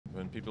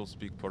people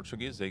speak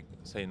Portuguese, they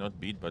say not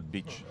beat, but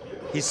beach.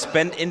 He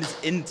spent his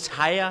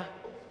entire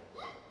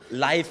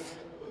life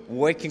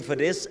working for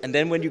this, and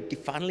then when you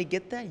finally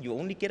get there, you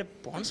only get a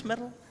bronze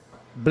medal?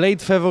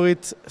 Blade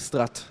favorite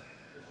Strat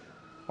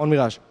on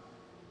Mirage.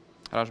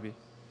 Rajbi.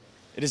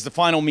 It is the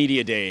final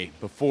media day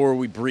before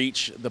we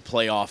breach the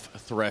playoff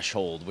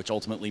threshold, which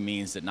ultimately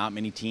means that not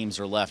many teams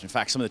are left. In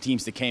fact, some of the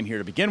teams that came here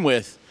to begin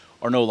with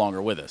are no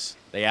longer with us.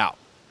 They out.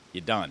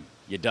 You're done.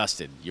 You're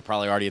dusted. You're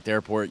probably already at the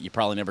airport. You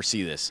probably never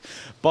see this.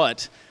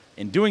 But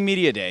in doing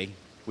media day,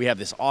 we have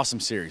this awesome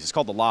series. It's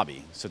called The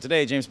Lobby. So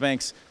today, James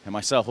Banks and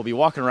myself will be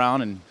walking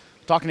around and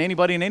talking to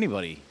anybody and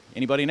anybody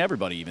and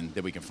everybody even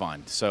that we can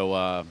find.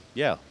 So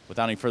yeah,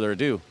 without any further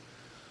ado,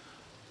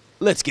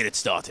 let's get it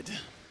started.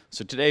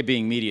 So today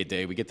being media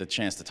day, we get the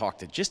chance to talk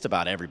to just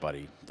about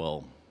everybody.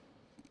 Well,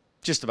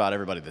 just about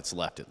everybody that's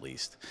left at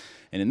least.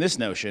 And in this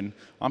notion,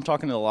 I'm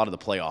talking to a lot of the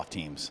playoff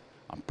teams.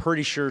 I'm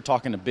pretty sure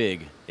talking to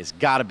Big has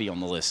got to be on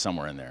the list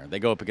somewhere in there. They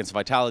go up against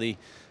Vitality,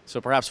 so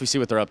perhaps we see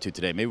what they're up to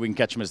today. Maybe we can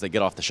catch them as they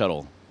get off the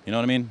shuttle. You know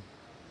what I mean?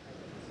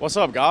 What's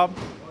up, Gob?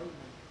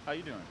 How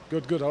you doing?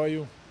 Good, good. How are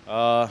you?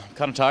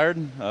 Kind of tired,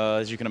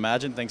 as you can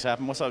imagine. Things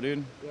happen. What's up,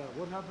 dude? Yeah,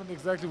 what happened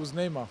exactly with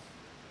Neymar?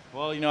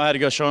 Well, you know, I had to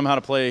go show him how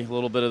to play a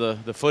little bit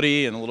of the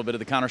footy and a little bit of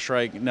the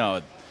Counter-Strike.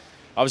 No,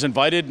 I was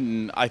invited,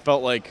 and I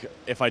felt like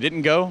if I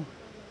didn't go,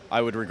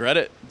 I would regret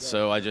it. Yeah.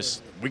 So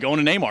we go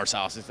into Neymar's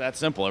house. It's that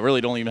simple. I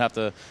really don't even have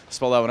to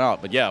spell that one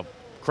out. But yeah,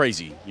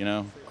 crazy, you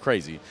know,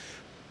 crazy.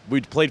 We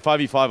played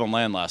 5v5 on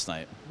land last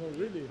night. No,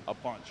 really? A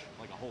bunch,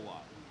 like a whole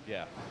lot.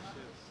 Yeah. It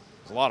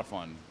was a lot of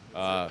fun.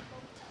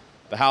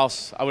 The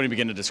house, I wouldn't even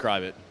begin to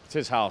describe it. It's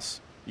his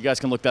house. You guys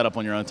can look that up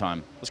on your own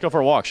time. Let's go for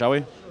a walk, shall we?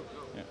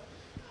 Yeah.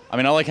 I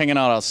mean, I like hanging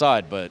out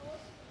outside, but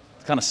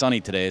it's kind of sunny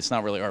today. It's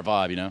not really our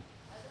vibe, you know?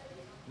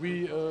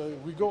 We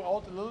go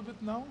out a little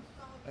bit now,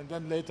 and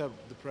then later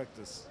the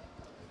practice.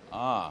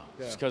 Ah,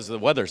 yeah. Just because the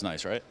weather's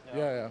nice, right?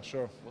 Yeah,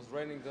 sure. It was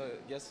raining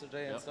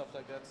yesterday and stuff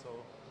like that, so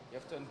you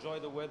have to enjoy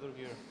the weather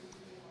here.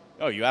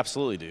 Oh, you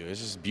absolutely do. It's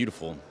just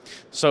beautiful.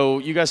 So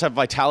you guys have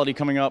Vitality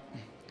coming up.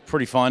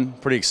 Pretty fun,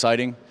 pretty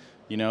exciting.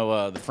 You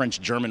know, the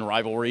French-German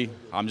rivalry.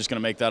 I'm just going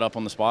to make that up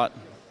on the spot.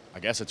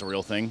 I guess it's a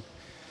real thing.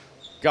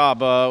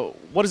 Gob,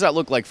 what does that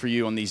look like for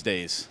you on these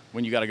days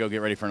when you got to go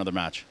get ready for another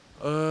match?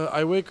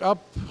 I wake up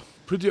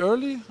pretty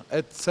early,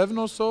 at 7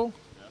 or so.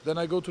 Yeah. Then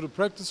I go to the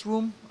practice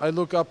room. I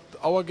look up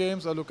our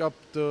games. I look up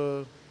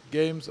the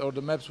games or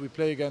the maps we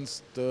play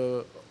against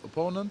the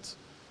opponent.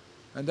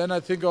 And then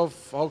I think of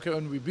how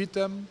can we beat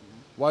them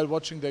while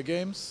watching their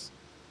games.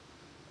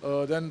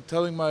 Then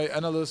telling my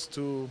analyst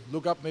to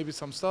look up maybe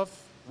some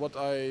stuff, what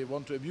I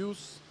want to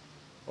abuse,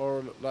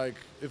 or like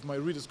if my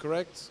read is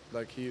correct,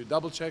 like he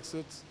double checks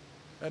it.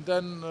 And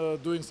then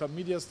doing some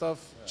media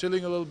stuff,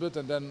 chilling a little bit,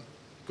 and then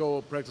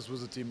go practice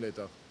with the team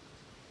later.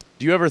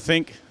 Do you ever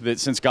think that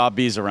since Gob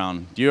B's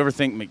around, do you ever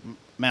think,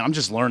 man, I'm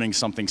just learning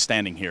something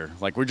standing here?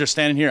 Like we're just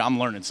standing here, I'm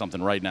learning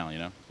something right now, you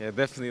know? Yeah,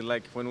 definitely.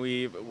 Like when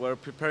we were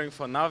preparing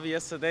for Navi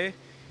yesterday,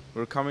 we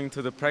were coming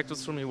to the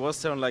practice room, he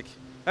was there and like,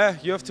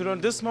 you have to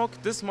learn this smoke,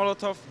 this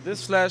Molotov,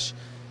 this flash.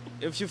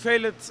 If you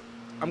fail it,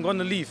 I'm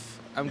gonna leave.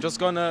 I'm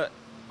gonna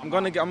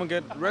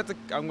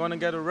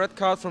get a red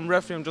card from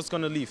referee, I'm just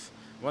gonna leave.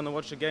 I wanna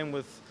watch the game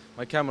with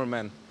my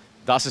cameraman.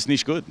 Das ist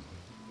nicht good.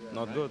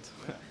 Not good.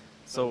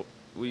 So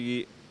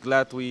we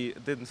glad we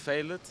didn't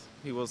fail it.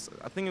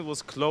 I think it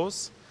was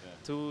close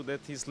to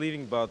that he's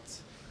leaving, but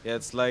yeah,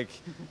 it's like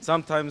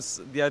sometimes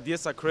the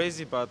ideas are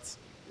crazy, but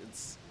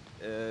it's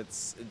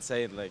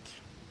insane. Like,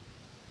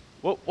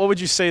 what would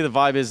you say the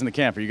vibe is in the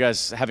camp? Are you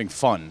guys having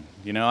fun?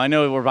 You know, I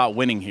know we're about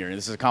winning here.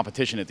 This is a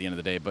competition at the end of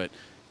the day, but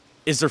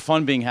is there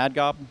fun being had,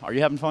 Gob? Are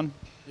you having fun?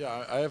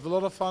 Yeah, I have a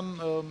lot of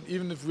fun.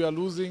 Even if we are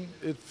losing,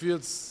 it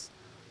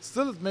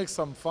makes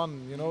some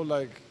fun, you know,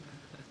 like,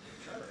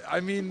 I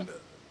mean,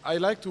 I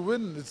like to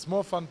win. It's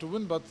more fun to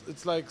win, but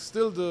it's like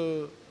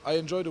still I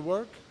enjoy the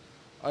work.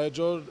 I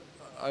enjoy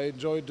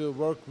the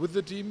work with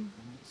the team.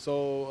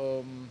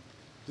 So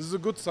this is a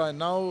good sign.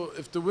 Now,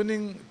 if the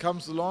winning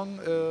comes along,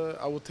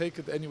 I will take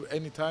it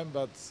any time.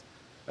 But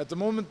at the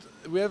moment,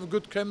 we have a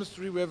good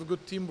chemistry. We have a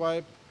good team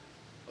vibe.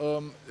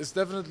 It's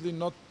definitely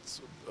not.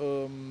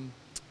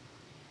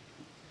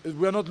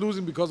 We are not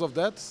losing because of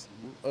that.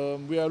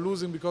 We are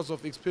losing because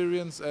of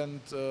experience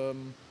and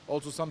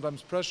also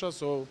sometimes pressure.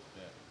 So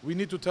we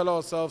need to tell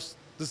ourselves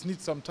this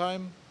needs some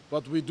time,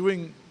 but we're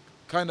doing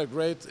kind of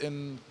great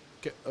in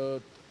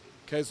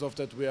case of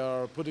that we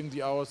are putting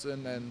the hours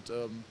in and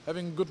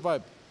having a good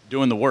vibe.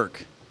 Doing the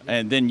work.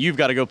 And then you've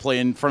got to go play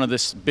in front of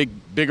this big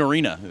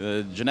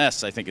arena,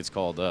 Jeunesse, I think it's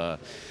called.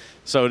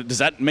 So does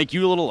that make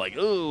you a little like,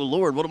 oh,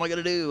 Lord, what am I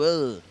going to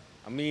do?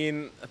 I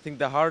mean, I think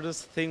the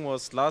hardest thing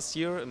was last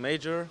year, a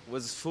major,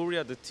 was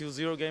Furia, the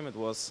 2-0 game. It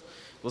was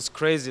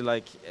crazy.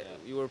 Like,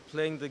 you were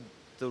playing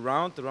the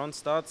round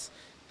starts,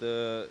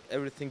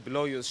 everything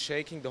below you is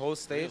shaking, the whole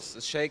stage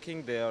is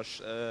shaking, they are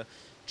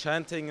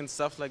chanting and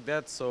stuff like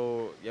that.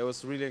 So, yeah, I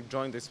was really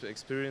enjoying this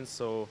experience.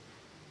 So,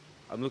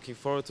 I'm looking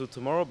forward to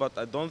tomorrow, but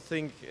I don't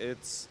think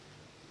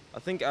I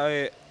think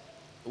I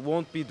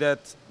won't be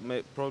that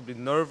probably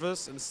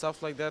nervous and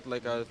stuff like that,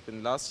 like I've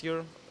been last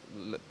year,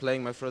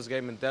 playing my first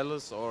game in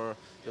Dallas, or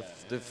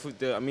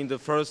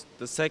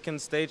the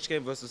second stage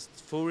game versus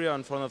Furia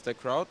in front of the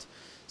crowd.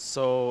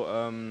 So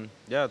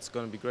yeah, it's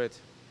gonna be great.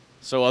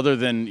 So other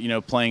than, you know,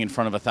 playing in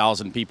front of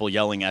 1,000 people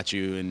yelling at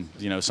you, and,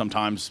 you know,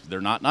 sometimes they're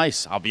not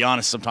nice. I'll be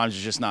honest, sometimes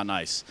it's just not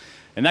nice.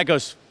 And that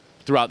goes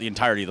throughout the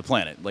entirety of the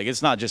planet. Like,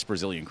 it's not just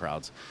Brazilian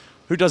crowds.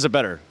 Who does it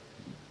better?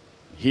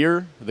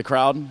 Here, the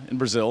crowd in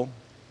Brazil,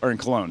 or in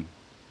Cologne?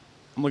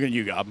 I'm looking at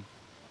you, Gob.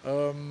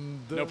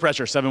 No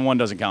pressure, 7-1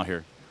 doesn't count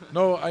here.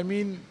 No, I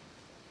mean,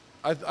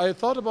 I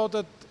thought about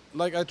that.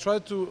 Like, I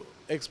tried to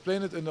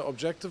explain it in an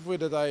objective way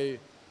that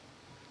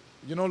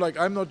you know, like,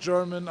 I'm not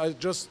German. I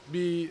just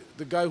be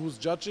the guy who's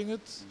judging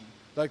it,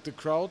 like the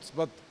crowds.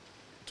 But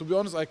to be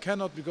honest, I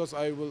cannot, because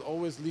I will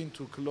always lean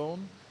to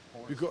Cologne.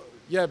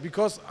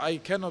 Because I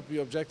cannot be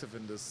objective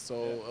in this.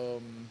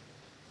 So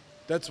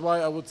that's why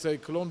I would say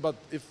Cologne. But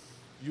if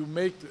you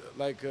make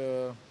like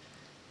a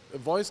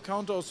voice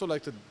counter also,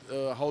 like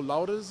how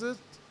loud is it?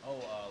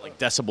 Like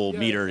decibel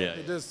meter, yeah.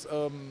 It is.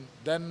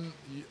 Then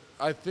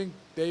I think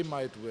they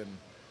might win.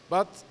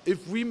 But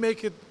if we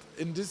make it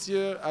in this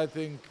year, I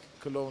think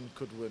Cologne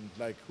could win.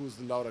 Like, who's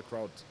the louder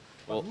crowd?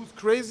 Well, who's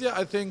crazier?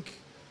 I think,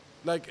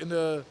 like,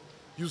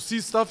 you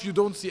see stuff you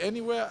don't see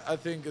anywhere. I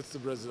think it's the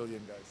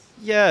Brazilian guys.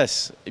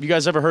 Yes. Have you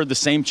guys ever heard the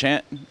same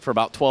chant for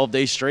about 12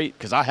 days straight?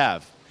 Because I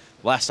have.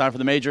 Last time for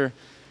the major,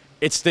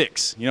 it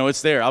sticks. You know,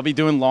 it's there. I'll be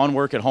doing lawn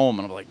work at home,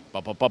 and I'm like,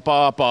 ba ba ba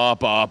ba ba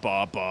ba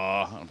ba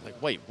ba. I'm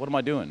like, wait, what am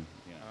I doing?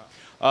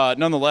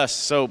 Nonetheless,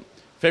 so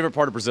favorite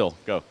part of Brazil?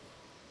 Go.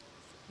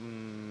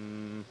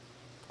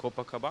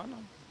 Copacabana.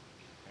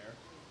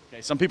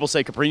 Okay, some people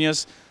say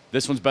Caipirinhas.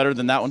 This one's better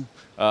than that one.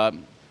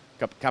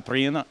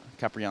 Caipirinha.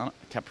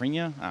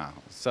 Ah,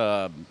 it's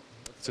a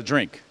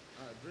drink.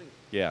 Drink.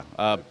 Yeah.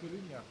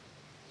 Caipirinha.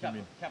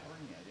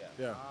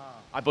 Yeah.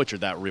 I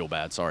butchered that real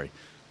bad. Sorry.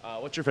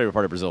 What's your favorite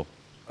part of Brazil?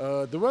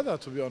 The weather,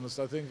 to be honest,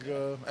 I think,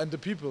 and the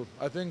people.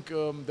 I think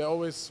they're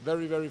always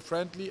very, very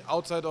friendly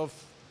outside of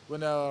when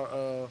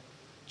they're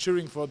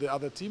cheering for the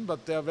other team,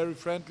 but they're very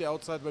friendly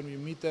outside when we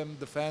meet them.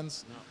 The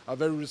fans are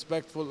very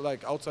respectful,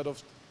 like outside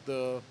of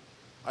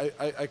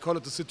I call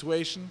it the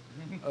situation.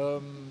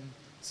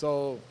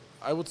 So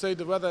I would say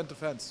the weather and the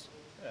fans.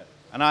 Yeah.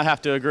 And I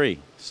have to agree.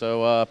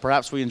 So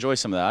perhaps we enjoy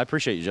some of that. I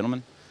appreciate you,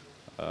 gentlemen.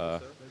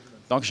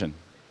 Dankeschön.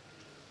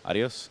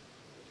 Adios.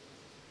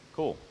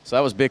 Cool. So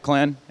that was Big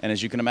Clan, and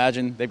as you can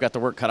imagine, they've got the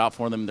work cut out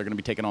for them. They're going to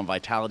be taking on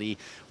Vitality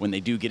when they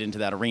do get into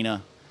that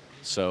arena.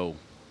 So,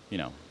 you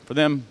know, for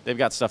them, they've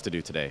got stuff to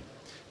do today.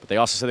 But they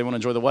also say they want to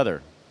enjoy the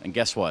weather. And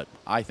guess what?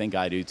 I think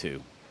I do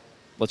too.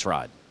 Let's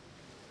ride.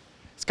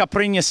 It's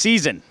Caipirinha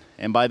season,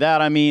 and by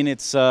that I mean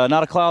it's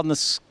not a cloud in the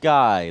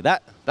sky.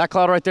 That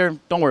cloud right there,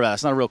 don't worry about it.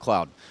 It's not a real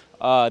cloud.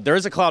 There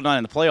is a Cloud9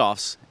 in the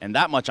playoffs, and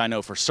that much I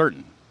know for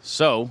certain.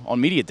 So,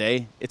 on Media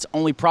Day, it's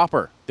only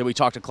proper that we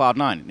talk to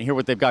Cloud9 and hear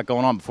what they've got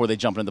going on before they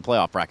jump into the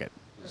playoff bracket.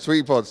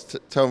 Sweet Pods,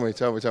 tell me.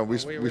 We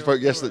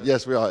spoke yesterday.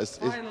 Yes, we are.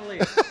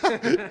 Finally.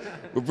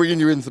 We're bringing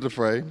you into the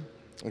fray.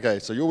 Okay,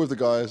 so you're with the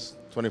guys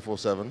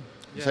 24/7.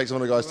 You take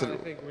some of the guys I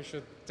think we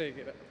should take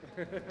it.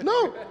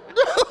 No.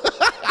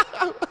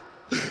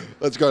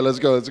 Let's go.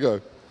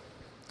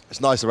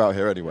 It's nicer out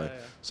here anyway.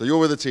 Yeah. So you're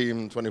with the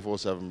team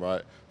 24/7,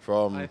 right?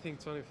 From I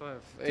think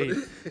 25, 8.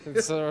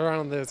 It's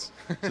around this.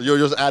 so you're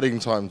just adding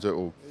time to it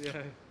all. Yeah.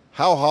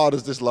 How hard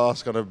has this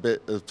last kind of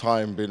bit of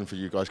time been for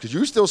you guys? Because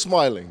you're still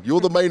smiling. You're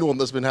the main one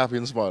that's been happy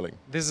and smiling.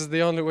 This is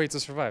the only way to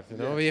survive, you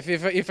know. Yeah.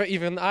 If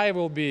even I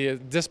will be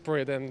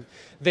desperate and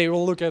they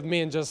will look at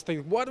me and just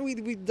think, what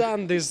we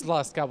done this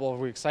last couple of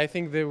weeks? I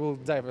think they will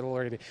dive it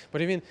already.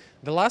 But even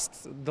the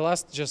last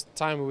just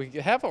time we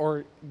have,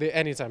 or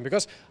any time,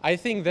 because I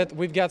think that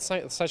we've got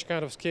such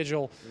kind of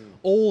schedule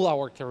all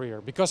our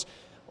career, because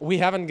we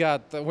are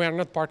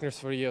not partners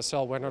for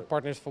ESL, we're not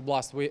partners for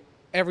Blast.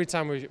 Every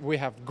time we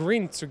have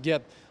green to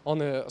get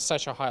on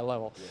such a high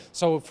level. Yeah.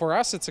 So for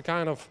us, it's a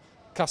kind of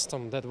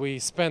custom that we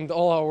spend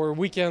all our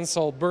weekends,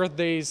 all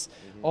birthdays,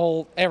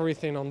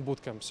 everything on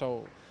bootcamp.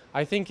 So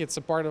I think it's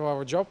a part of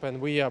our job, and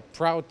we are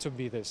proud to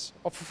be this.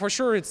 For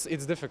sure, it's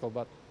difficult,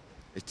 but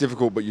it's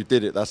difficult, but you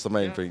did it. That's the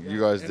main thing. You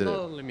guys did it. Not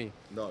only me.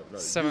 No.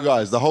 You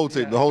guys, the whole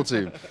team, the whole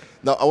team.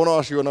 Now, I want to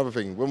ask you another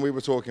thing. When we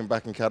were talking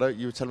back in Caddo,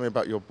 you were telling me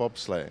about your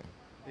bobsleighing.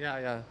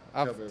 Yeah.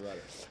 Tell me about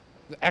it.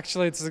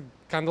 Actually, it's a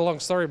kind of long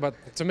story, but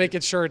to make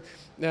it short,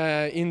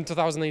 in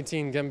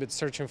 2018, Gambit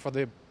searching for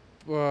the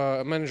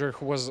manager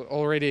who was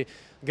already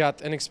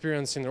got an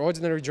experience in the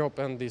ordinary job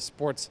and the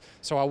sports.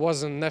 So I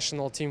was in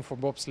national team for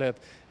bobsled.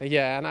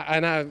 And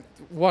I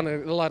won a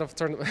lot of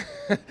tournaments.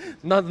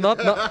 not.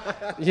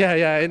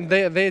 Yeah. And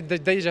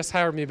they just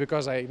hired me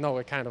because I know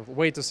a kind of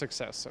way to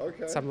success. So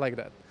something like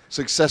that.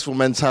 Successful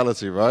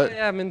mentality, right?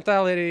 Yeah,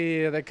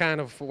 mentality. The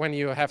kind of when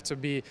you have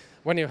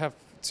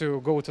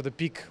to go to the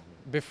peak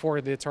before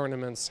the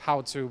tournaments,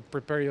 how to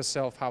prepare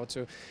yourself, how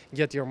to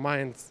get your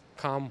mind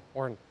calm,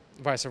 or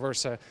vice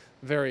versa.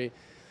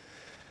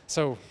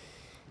 So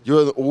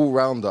you're an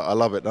all-rounder. I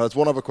love it. Now, there's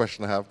one other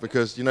question I have,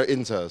 because you know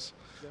Inters.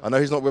 I know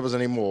he's not with us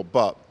anymore,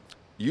 but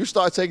you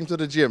started taking him to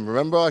the gym.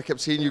 Remember, I kept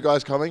seeing you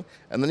guys coming,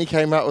 and then he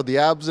came out with the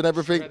abs and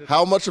everything.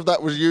 How much of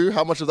that was you?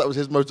 How much of that was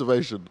his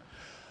motivation?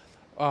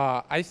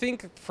 I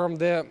think from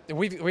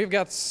we've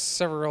got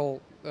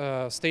several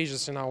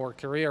stages in our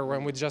career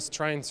when we're just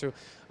trying to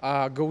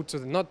go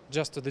to not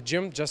just to the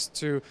gym, just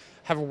to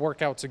have a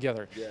workout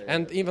together.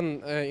 And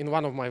even in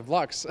one of my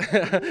vlogs,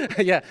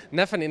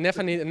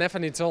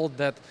 Nefany told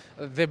that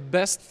the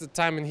best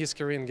time in his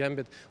career in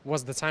Gambit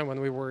was the time when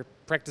we were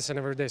practicing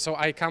every day. So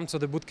I come to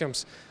the boot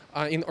camps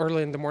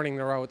early in the morning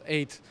around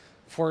 8,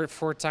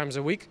 four times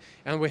a week,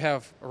 and we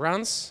have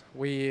runs.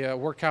 We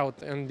work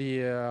out in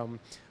the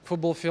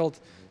football field,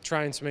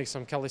 trying to make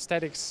some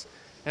calisthenics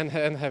and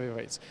heavy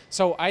weights.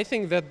 So I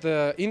think that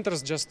the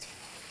interest just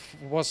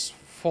was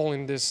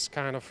following this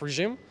kind of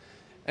regime,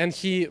 and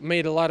he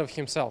made a lot of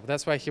himself.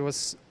 That's why he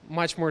was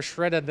much more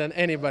shredded than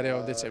anybody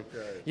of the team.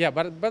 Okay. Yeah,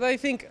 but I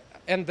think,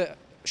 and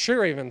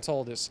Shira even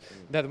told us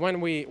that when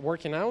we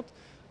working out,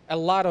 a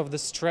lot of the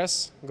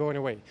stress going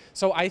away.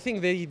 So I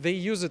think they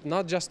use it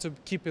not just to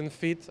keep in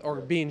fit or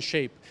be in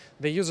shape.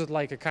 They use it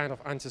like a kind of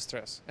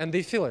anti-stress, and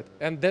they feel it.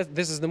 And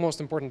this is the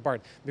most important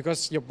part,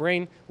 because your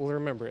brain will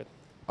remember it.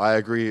 I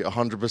agree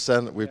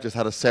 100%. We've just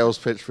had a sales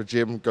pitch for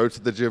gym. Go to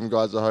the gym,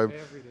 guys at home.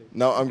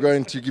 Now I'm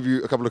going to give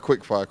you a couple of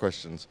quick fire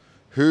questions.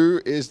 Who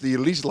is the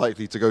least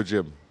likely to go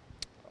gym?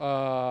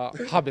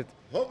 Hobbit.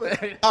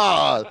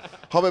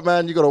 Hobbit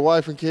man, you got a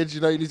wife and kids.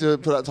 You know you need to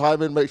put that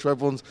time in. Make sure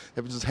everyone's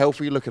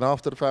healthy, looking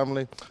after the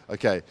family.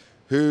 Okay,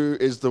 who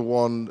is the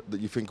one that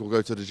you think will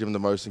go to the gym the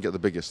most and get the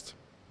biggest?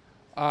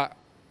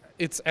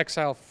 It's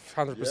Exile,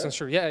 100%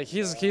 sure. Yeah,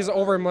 he's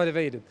over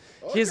motivated.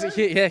 Okay.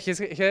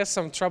 He has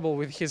some trouble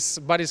with his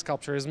body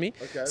sculpture as me.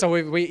 Okay. So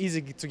we're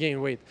easy to gain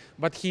weight.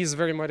 But he's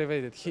very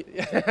motivated.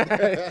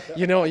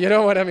 You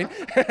know what I mean.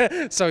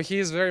 So he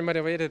is very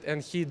motivated,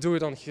 and he do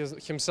it on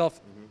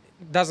himself.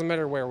 Doesn't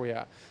matter where we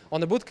are.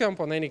 On the boot camp,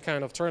 on any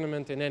kind of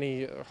tournament, in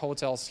any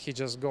hotels, he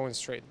just going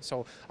straight.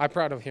 So I'm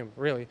proud of him,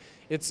 really.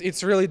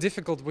 It's really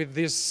difficult with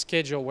this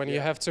schedule when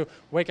you have to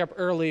wake up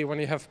early, when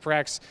you have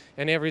pracs,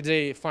 and every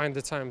day find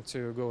the time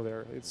to go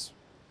there. It's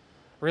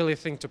really a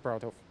thing to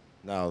proud of.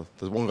 Now,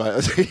 there's one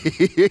guy.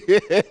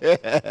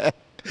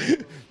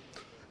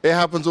 It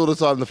happens all the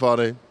time,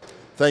 Nefany.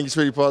 Thank you,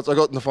 sweetie parts. I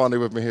got Nefany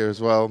with me here as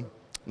well.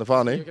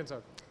 Nefany. You can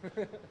talk.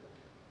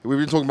 We've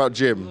been talking about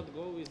gym.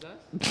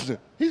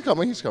 He's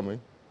coming.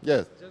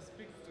 Yeah. Just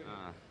speak to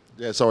him.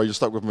 Yeah, sorry, you're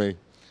stuck with me.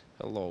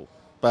 Hello.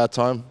 Bad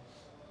time?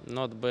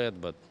 Not bad,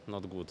 but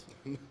not good.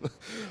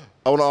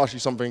 I want to ask you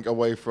something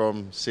away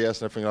from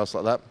CS and everything else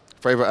like that.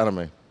 Favorite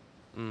anime?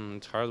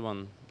 It's a hard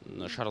one.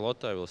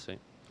 Charlotte, I will say.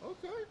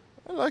 Okay,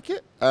 I like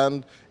it.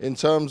 And in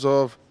terms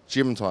of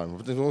gym time,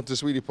 with the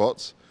sweetie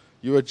pots,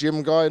 you a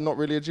gym guy, not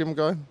really a gym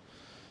guy?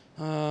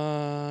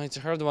 It's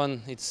a hard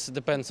one. It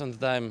depends on the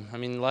time. I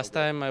mean, last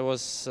time I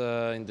was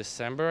in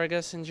December, I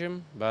guess, in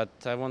gym, but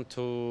I want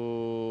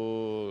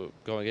to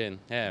go again.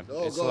 Yeah,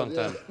 it's a long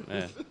time.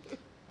 Yeah.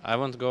 I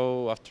want to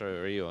go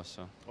after Rio,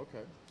 so.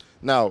 Okay.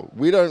 Now,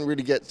 we don't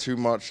really get too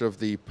much of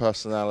the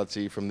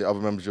personality from the other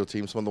members of your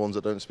team, some of the ones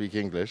that don't speak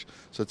English.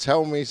 So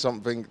tell me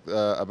something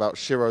about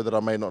Shiro that I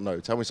may not know.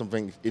 Tell me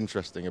something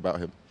interesting about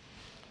him.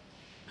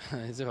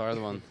 It's a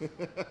hard one.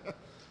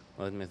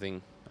 Let me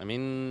think. I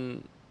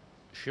mean,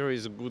 Shiro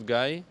is a good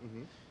guy.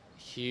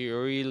 He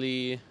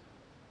really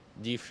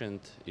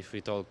different if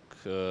we talk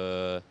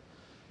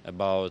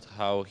about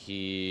how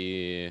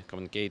he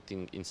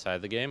communicating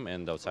inside the game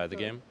and outside the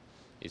game.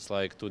 It's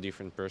like two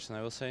different person,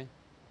 I will say.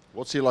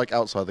 What's he like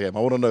outside the game? I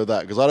want to know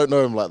that, because I don't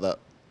know him like that.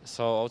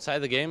 So outside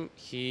the game,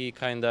 he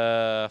kind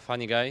of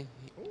funny guy,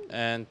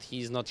 and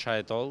he's not shy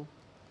at all.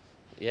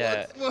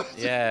 Yeah, what?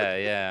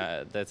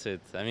 yeah, that's it.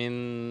 I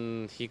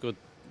mean,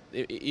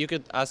 you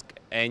could ask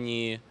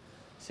any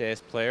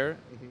CS player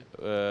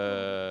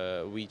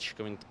which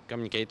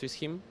communicate with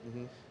him.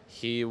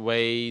 He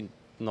way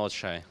not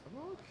shy.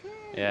 Okay.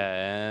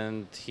 Yeah,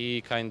 and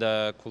he kind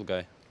of cool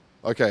guy.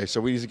 Okay, so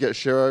we need to get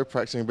Shiro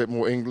practicing a bit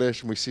more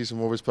English, and we see some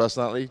more of his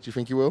personality. Do you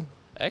think he will?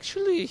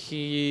 Actually,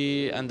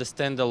 he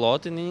understands a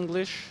lot in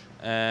English,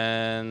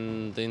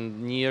 and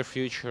in near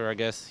future, I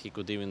guess he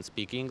could even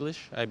speak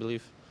English, I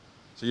believe.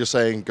 So you're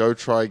saying go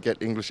try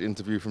get English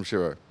interview from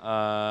Shiro?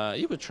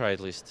 You could try at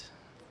least.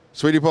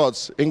 Sweetie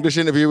Pots, English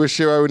interview with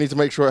Shiro. We need to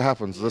make sure it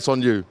happens. That's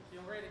on you.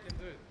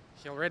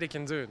 He already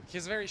can do it.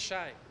 He's very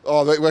shy.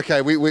 Oh,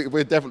 okay.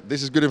 We're definitely.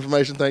 This is good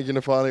information. Thank you,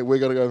 Nefany. We're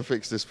going to go and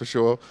fix this for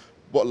sure.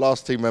 What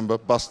last team member,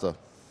 Buster?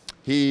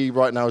 He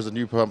right now is a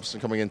new person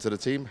coming into the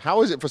team.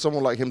 How is it for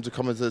someone like him to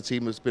come into the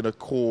team that's been a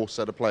core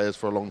set of players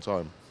for a long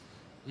time?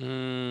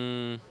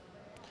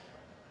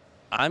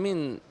 I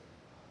mean,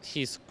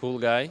 he's a cool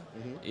guy.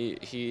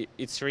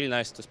 It's really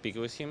nice to speak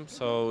with him.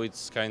 So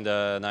it's kind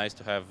of nice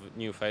to have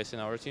new face in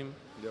our team.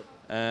 Yep.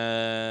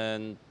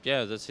 And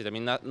yeah, that's it. I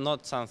mean,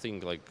 not something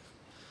like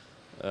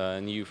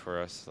new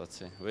for us. Let's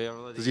say.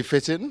 Does he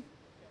fit in?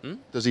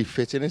 Does he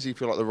fit in? Does he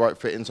feel like the right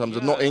fit in terms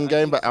of not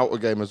in-game, but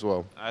out-of-game as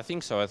well? I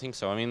think so. I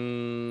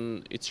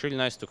mean, it's really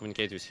nice to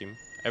communicate with him.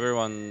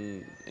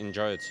 Everyone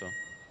enjoy it, so.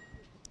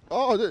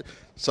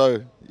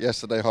 So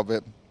yesterday,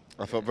 Hobbit,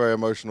 I felt very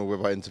emotional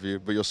with our interview,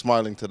 but you're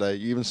smiling today.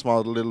 You even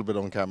smiled a little bit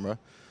on camera.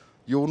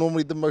 You're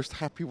normally the most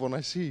happy one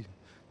I see.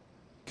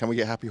 Can we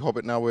get happy,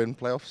 Hobbit, now we're in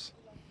playoffs?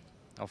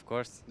 Of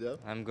course. Yeah.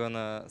 I'm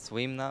gonna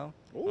swim now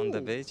on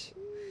the beach.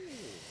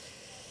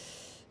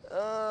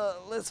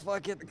 Let's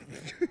fuck it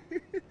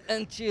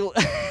and chill.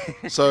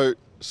 So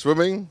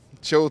swimming,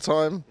 chill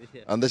time,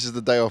 Yeah. and this is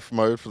the day off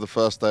mode for the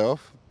first day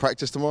off.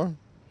 Practice tomorrow?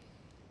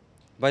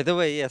 By the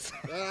way, yes.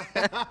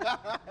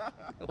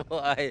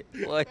 Why?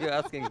 Why are you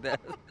asking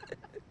that?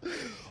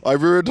 I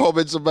ruined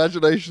Hobbit's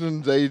imagination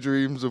and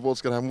daydreams of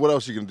what's going to happen. What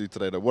else are you going to do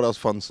today, though? What else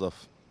fun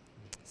stuff?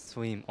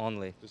 Swim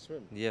only. Just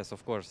swim. Yes,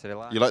 of course.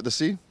 Relax. You like the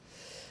sea?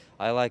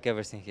 I like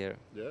everything here.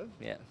 Yeah.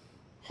 Yeah.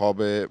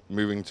 Hobbit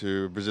moving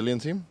to Brazilian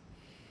team?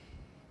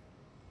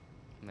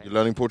 Maybe. You're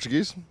learning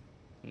Portuguese?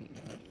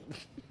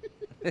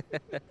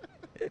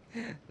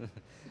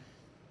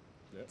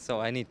 So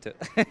I need to.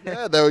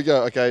 Yeah, there we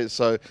go. Okay,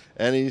 so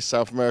any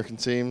South American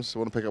teams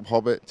want to pick up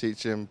Hobbit,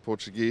 teach him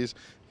Portuguese,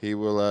 he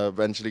will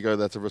eventually go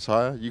there to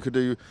retire. You could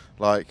do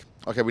like,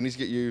 okay, we need to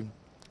get you,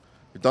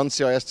 you've done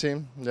CIS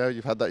team, yeah,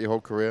 you've had that your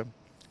whole career.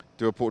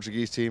 Do a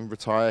Portuguese team,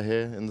 retire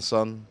here in the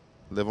sun,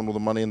 live on all the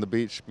money in the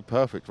beach, be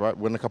perfect, right?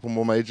 Win a couple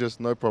more majors,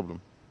 no problem.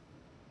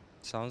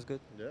 Sounds good.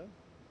 Yeah.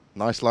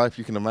 Nice life,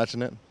 you can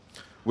imagine it.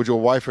 Would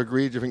your wife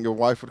agree? Do you think your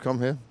wife would come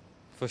here?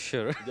 For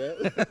sure.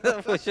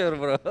 Yeah. For sure,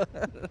 bro.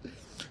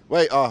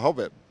 Wait,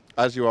 Hobbit,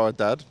 as you are a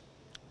dad,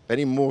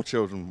 any more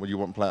children would you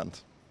want planned?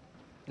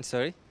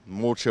 Sorry?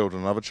 More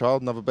children, another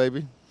child, another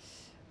baby?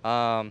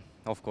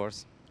 Of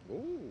course.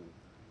 Ooh,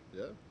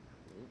 yeah.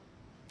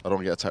 I don't want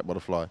to get attacked by the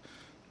fly.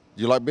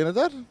 Do you like being a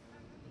dad?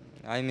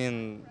 I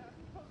mean,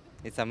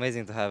 it's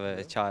amazing to have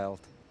a child.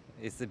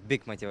 It's a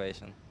big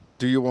motivation.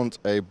 Do you want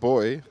a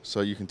boy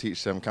so you can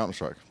teach them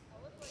Counter-Strike?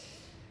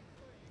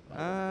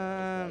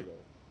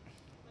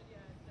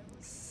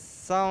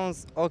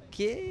 Sounds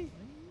okay,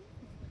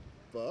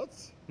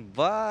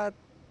 but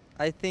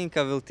I think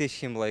I will teach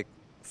him like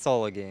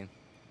solo game.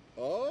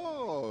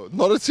 Oh,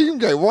 not a team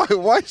game.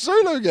 Why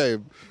solo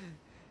game?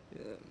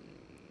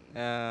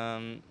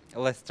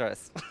 Less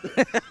stress.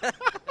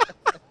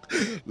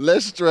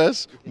 Less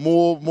stress,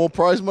 more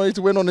prize money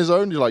to win on his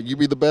own. You're like, you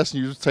be the best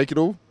and you just take it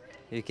all?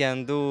 You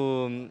can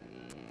do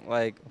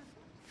like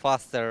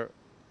faster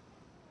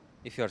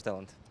if you're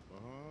talented.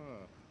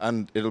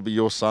 And it'll be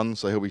your son,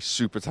 so he'll be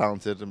super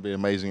talented and be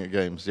amazing at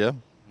games, yeah?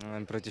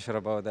 I'm pretty sure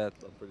about that.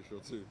 I'm pretty sure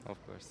too. Of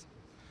course.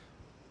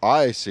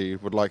 I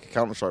would like a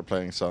Counter-Strike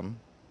playing son,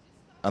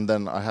 and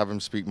then I have him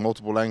speak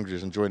multiple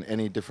languages and join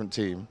any different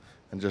team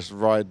and just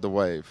ride the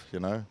wave, you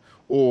know?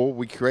 Or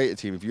we create a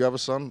team. If you have a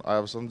son, I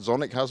have a son.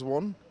 Zonic has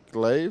one.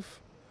 Glaive.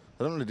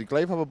 I don't know, did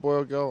Glaive have a boy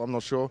or girl? I'm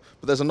not sure.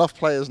 But there's enough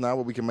players now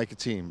where we can make a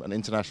team, an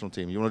international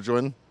team. You want to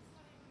join?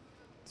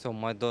 So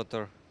my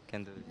daughter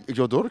can do it. If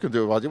your daughter can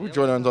do it, right? We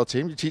join her into our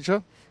team. You teach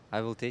her?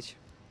 I will teach.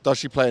 Does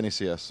she play any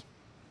CS?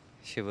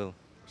 She will.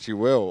 She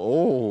will.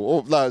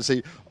 Oh, no,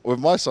 see, with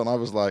my son, I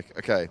was like,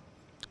 okay,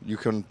 you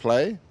can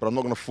play, but I'm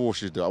not going to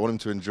force you to do it. I want him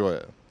to enjoy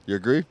it. You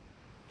agree?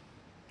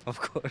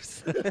 Of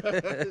course.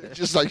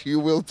 Just like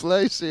you will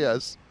play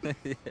CS.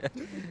 Yeah.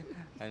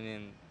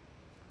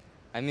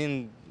 I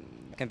mean,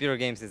 computer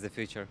games is the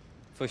future.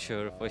 For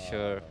sure, for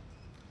sure.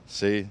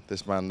 See,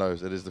 this man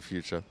knows it is the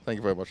future. Thank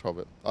you very much,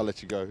 Hobbit. I'll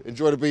let you go.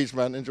 Enjoy the beach,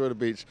 man. Enjoy the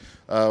beach.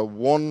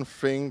 One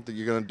thing that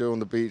you're going to do on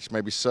the beach,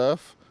 maybe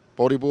surf,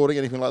 bodyboarding,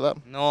 anything like that?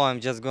 No, I'm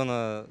just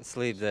gonna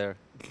sleep there.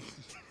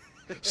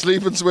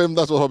 Sleep and swim,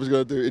 that's what Hobbit's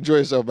going to do. Enjoy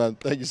yourself, man.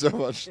 Thank you so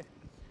much.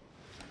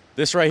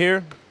 This right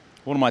here,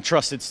 one of my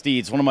trusted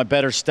steeds, one of my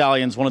better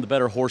stallions, one of the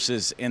better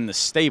horses in the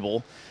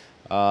stable.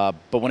 But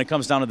when it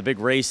comes down to the big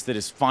race that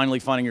is finally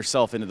finding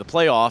yourself into the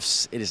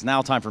playoffs, it is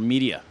now time for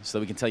media so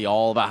that we can tell you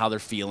all about how they're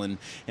feeling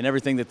and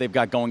everything that they've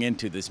got going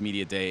into this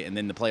media day and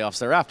then the playoffs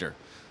thereafter.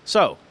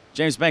 So,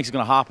 James Banks is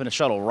going to hop in a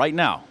shuttle right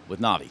now with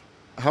Navi.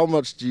 How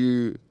much do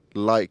you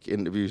like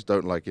interviews,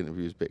 don't like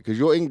interviews bit? Because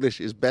your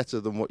English is better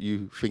than what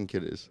you think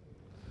it is.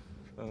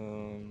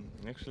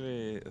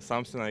 Actually,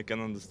 something I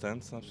can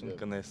understand, something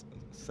can I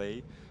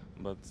say,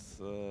 but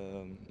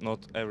not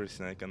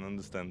everything I can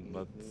understand.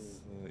 But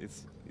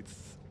it's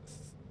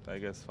I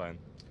guess fine.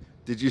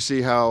 Did you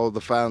see how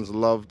the fans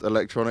loved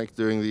Electronic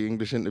doing the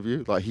English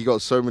interview? Like, he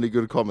got so many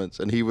good comments,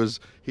 and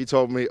he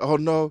told me, "Oh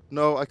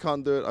no, I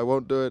can't do it, I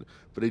won't do it,"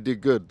 but he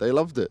did good. They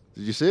loved it.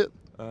 Did you see it?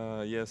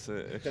 Yes,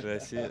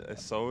 actually I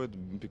saw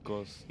it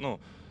because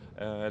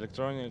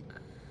Electronic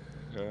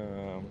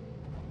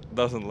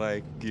doesn't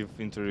like give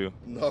interview.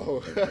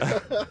 No.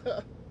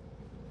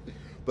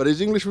 But his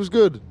English was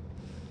good.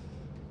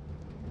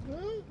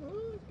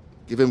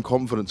 Give him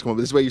confidence. Come on,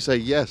 this is where you say,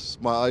 yes,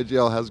 my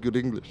IGL has good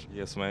English.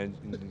 Yes, my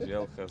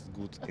IGL has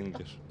good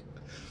English.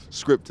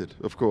 Scripted,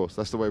 of course.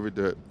 That's the way we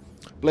do it.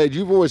 Blade,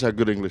 you've always had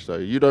good English, though.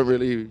 You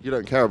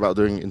don't care about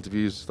doing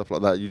interviews, stuff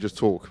like that. You just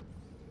talk.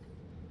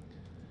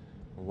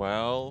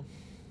 Well,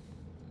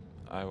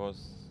 I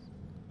was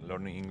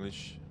learning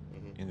English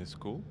in the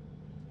school,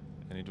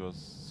 and it was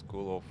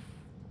school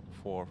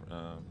for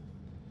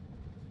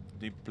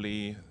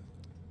deeply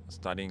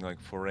studying like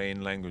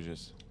foreign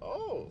languages.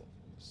 Oh.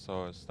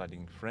 So I was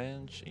studying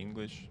French,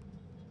 English.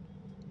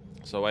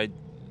 So I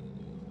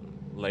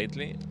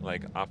lately,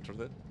 like after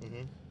that,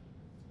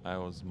 I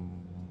was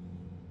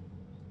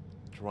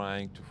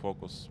trying to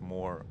focus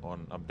more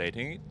on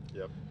updating it.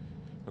 Yep.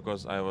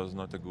 Because I was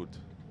not a good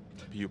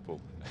pupil.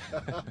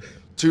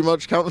 Too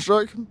much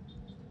Counter-Strike?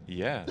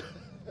 Yeah,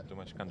 too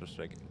much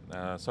Counter-Strike.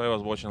 So I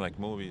was watching like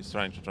movies,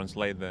 trying to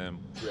translate them.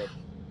 Yep.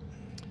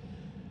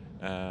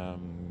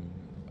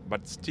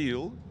 But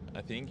still,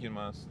 I think you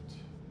must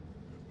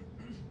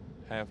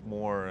have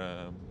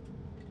more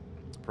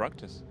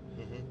practice,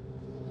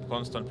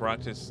 constant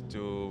practice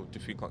to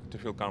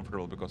feel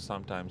comfortable. Because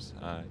sometimes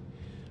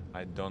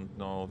I don't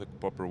know the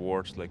proper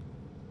words like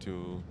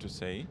to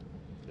say.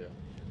 Yeah.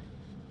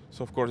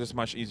 So of course it's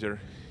much easier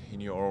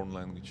in your own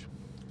language.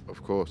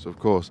 Of course, of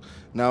course.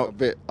 Now, a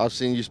bit. I've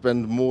seen you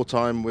spend more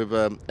time with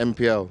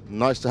MPL.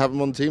 Nice to have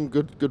him on the team.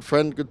 Good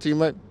friend, good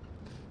teammate.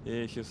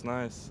 Yeah, he's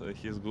nice.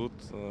 He's good.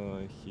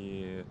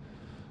 He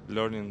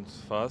learning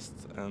fast,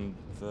 and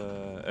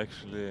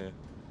actually,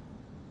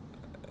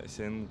 I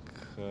think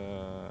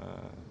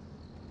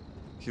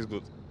he's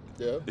good.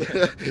 Yeah.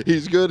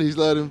 He's good. He's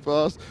learning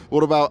fast.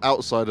 What about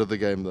outside of the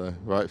game, though?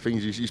 Right,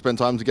 things you spend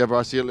time together.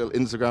 I see a little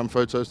Instagram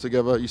photos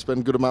together. You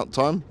spend a good amount of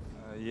time.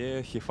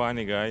 Yeah, he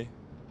funny guy.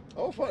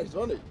 Oh, funny, he's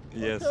funny.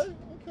 Yes.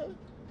 Okay.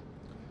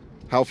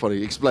 How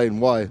funny? Explain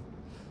why.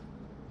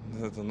 I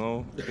don't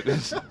know.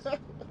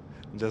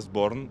 Just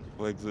born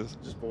like this.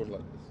 Just born like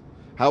this.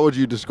 How would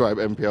you describe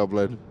MPL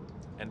Blade?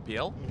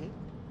 NPL?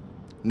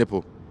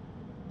 Nipple.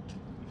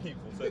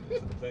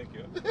 Thank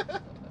you.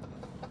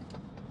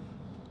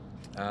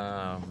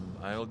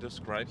 I will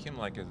describe him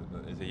like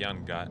as a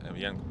young guy, a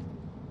young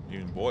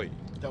boy.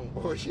 Young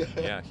boy, yeah.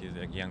 Yeah, he's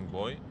a young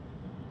boy,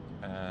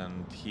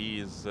 and he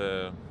is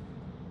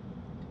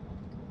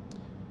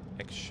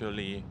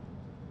actually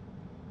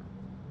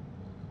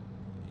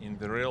in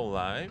the real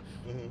life.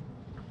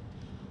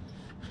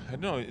 I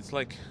don't know. It's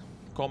like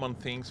common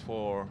things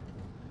for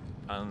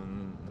a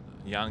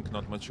young,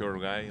 not mature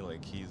guy.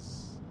 Like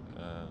he's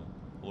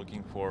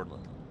looking for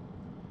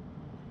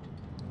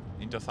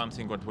into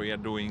something what we are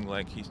doing.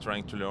 Like he's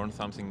trying to learn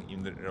something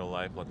in the real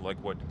life,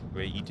 like what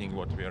we're eating,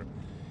 what we are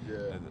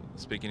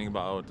speaking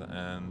about,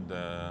 and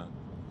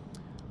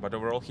but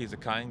overall he's a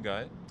kind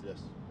guy. Yes.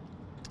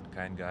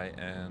 Kind guy,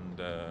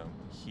 and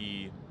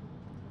he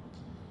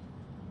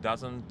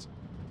doesn't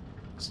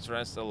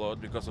stress a lot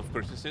because of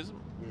criticism,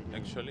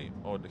 actually,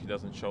 or he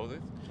doesn't show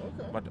this.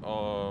 Okay. But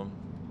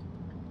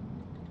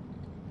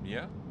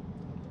yeah.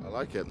 I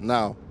like it.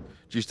 Now,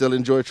 do you still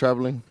enjoy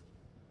traveling?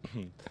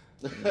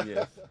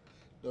 Yes.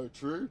 No,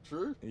 true.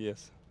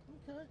 Yes.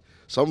 Okay.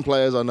 Some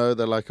players I know,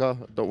 they're like, I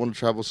don't want to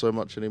travel so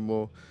much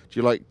anymore. Do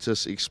you like to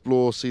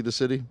explore, see the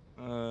city?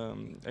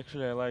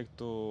 Actually, I like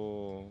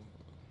to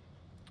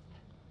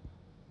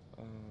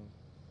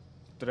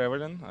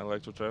traveling. I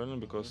like to traveling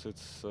because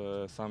it's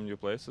some new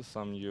places,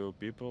 some new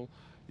people.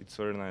 It's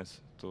very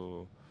nice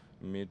to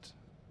meet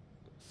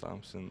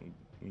something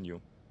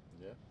new.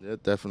 Yeah,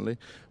 definitely.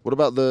 What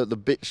about the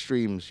bit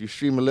streams? You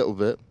stream a little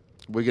bit.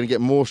 We're going to get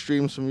more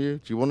streams from you.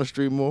 Do you want to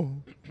stream more?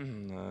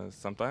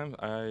 Sometimes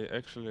I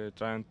actually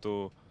trying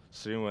to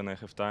stream when I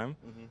have time.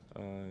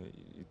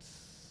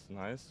 It's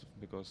nice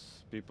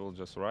because people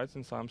just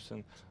writing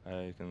something.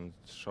 I can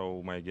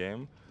show my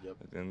game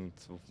and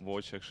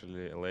watch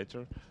actually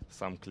later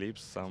some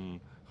clips,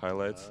 some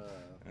highlights,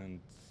 and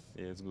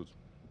yeah, it's good.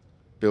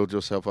 Build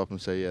yourself up and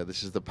say, yeah,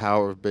 this is the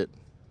power of bit.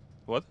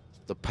 What?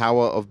 The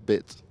power of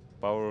bit.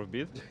 Power of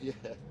bit? Yeah.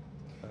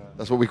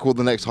 That's what we call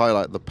the next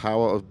highlight, the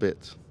power of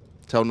bit.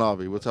 Tell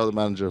Navi, we'll tell the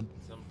manager.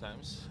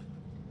 Sometimes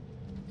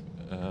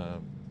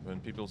when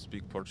people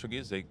speak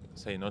Portuguese, they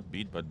say not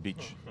beat but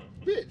beach.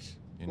 Bitch?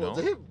 You What,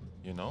 know? to him?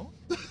 You know?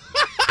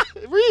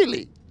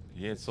 Really?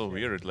 Yeah, it's so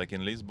weird. Like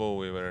in Lisbon,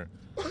 we were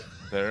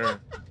there,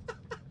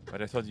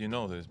 but I thought you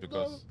know this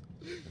because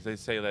they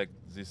say like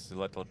this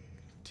little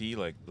T,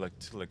 like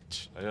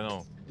ch, I don't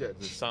know. Yeah.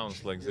 It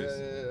sounds like this,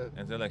 Yeah.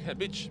 and they're like, "Hey,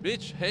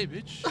 bitch, hey,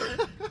 bitch,"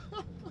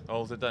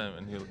 all the time,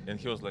 and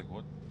he was like,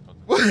 "What?"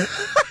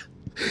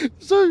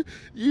 So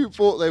you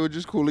thought they were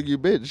just calling you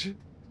bitch?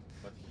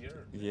 But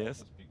here, Yes.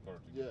 speak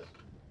Portuguese. Yeah.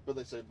 But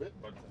they say bit.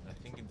 But I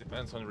think it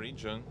depends on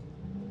region,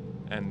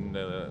 and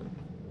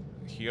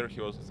here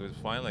he was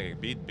fine, like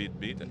beat,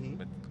 but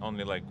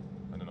only like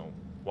I don't know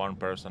 1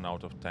 person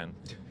out of 10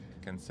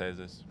 can say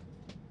this.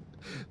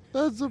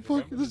 That's so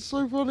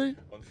funny.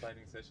 On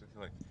signing session, he's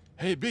like,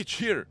 "Hey, bitch,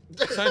 here,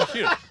 sign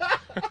here."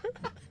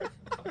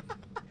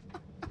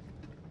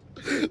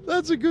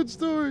 That's a good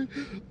story.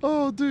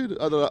 Oh, dude,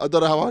 I don't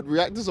know how I'd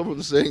react to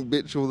someone saying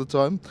bitch all the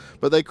time.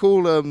 But they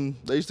call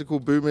they used to call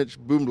Boomich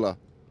Boombla.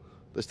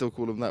 They still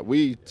call him that.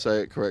 We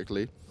say it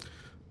correctly,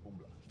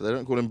 but they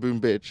don't call him Boom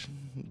Bitch.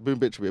 Boom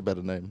Bitch would be a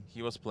better name.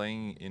 He was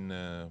playing in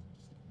the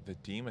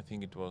team. I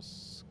think it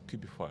was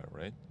Cubify,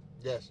 right?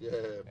 Yes, yeah.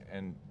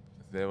 And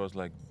there was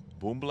like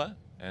Boombla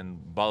and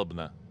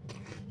Balbna.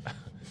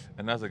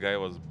 Another guy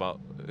was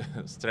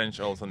strange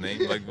also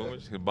name like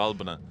Boomich,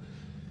 Balbna.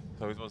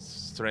 So it was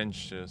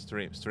strange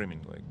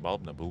streaming, like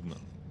Balbna, Bulbna.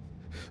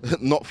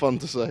 Not fun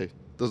to say.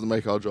 Doesn't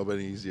make our job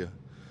any easier.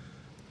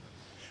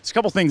 It's a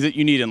couple things that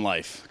you need in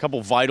life, a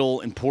couple vital,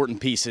 important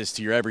pieces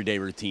to your everyday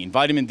routine.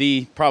 Vitamin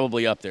D,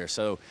 probably up there,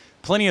 so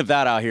plenty of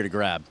that out here to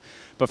grab.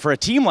 But for a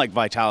team like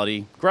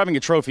Vitality, grabbing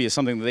a trophy is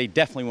something that they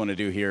definitely want to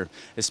do here,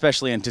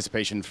 especially in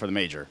anticipation for the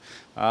major.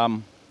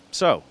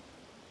 So,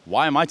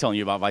 why am I telling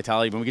you about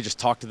Vitality when we could just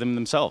talk to them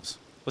themselves?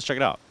 Let's check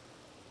it out.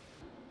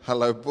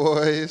 Hello,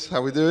 boys.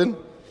 How we doing?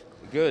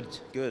 Good,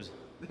 good.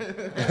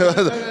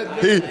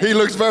 he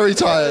looks very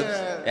tired.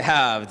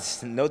 Yeah,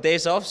 no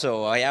days off,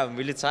 so yeah, I'm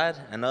really tired.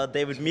 Another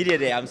day with media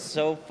day. I'm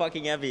so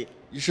fucking happy.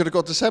 You should have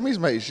got to semis,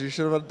 mate. You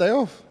should have had a day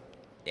off.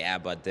 Yeah,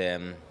 but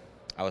I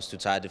was too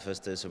tired the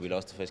first day, so we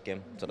lost the first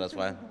game. So that's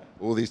why.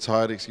 All these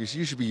tired excuses.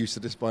 You should be used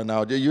to this by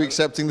now. Are you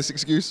accepting this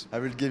excuse? I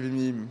will give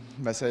him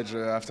a message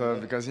after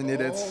because he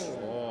needs it.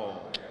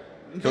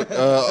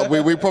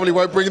 We probably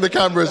won't bring the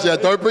cameras. Yeah,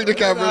 don't bring the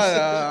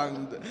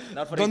cameras.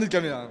 Don't need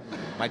camera.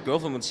 My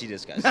girlfriend won't see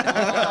this, guys.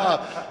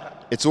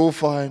 It's all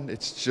fine.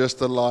 It's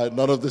just a lie.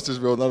 None of this is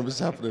real. None of this is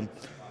happening.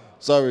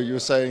 Sorry, you were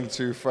saying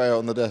to Freya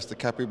on the desk, the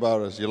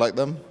capybaras. You like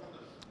them?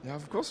 Yeah,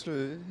 of course.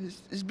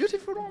 It's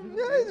beautiful.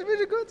 Yeah, it's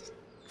really good.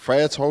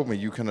 Freya told me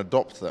you can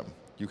adopt them.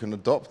 You can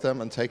adopt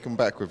them and take them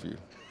back with you.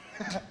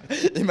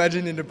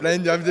 Imagine in the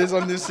plane you have this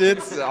on your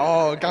seats.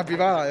 Oh,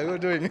 capybara,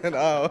 what are you doing?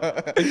 No.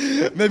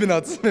 Maybe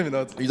not, maybe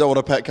not. You don't want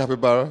a pet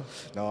capybara?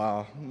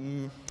 No,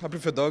 I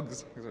prefer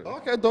dogs.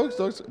 Okay,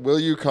 dogs.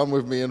 Will you come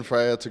with me and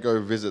Freya to go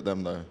visit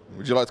them, though?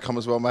 Would you like to come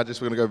as well, Magis?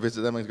 We're going to go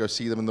visit them and go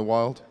see them in the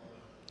wild.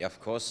 Yeah, of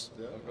course.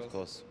 Yeah, of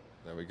course.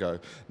 There we go.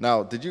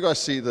 Now, did you guys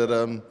see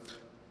that...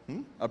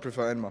 I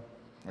prefer Neymar,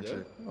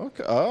 actually. Yeah.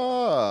 Okay.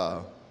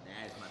 Ah.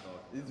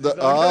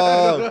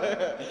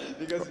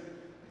 Because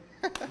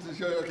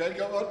okay,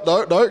 come on.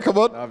 No, come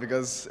on. No,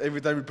 because every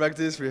time we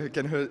practice, we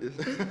can hurt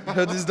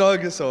this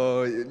dog,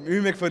 so we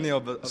make funny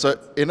of it. So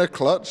in a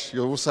clutch,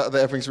 you're all sat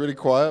there, everything's really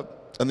quiet,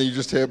 and then you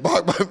just hear,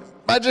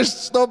 Magic,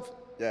 stop.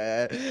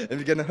 Yeah, and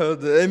we can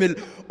hurt Emil.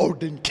 Oh,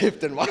 den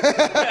Captain. What does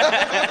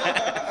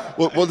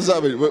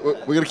that mean? We're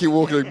going to keep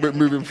walking,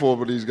 moving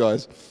forward with these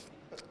guys.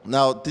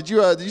 Now, did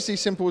you see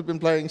Simple has been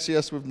playing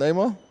CS with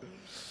Neymar?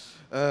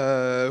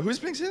 Who's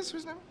playing CS?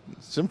 Who's Neymar?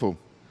 Simple.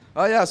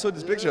 Oh yeah, I saw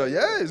this picture.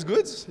 Yeah, it's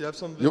good. You have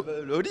some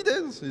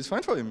holidays. It's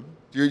fine for him.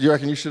 Do you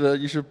reckon you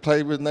should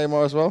play with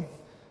Neymar as well?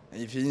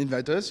 If he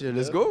invites us, yeah,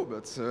 let's go.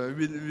 But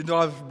we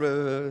don't have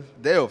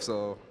day off,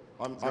 so.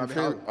 I'm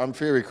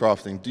theory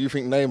crafting. Do you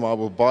think Neymar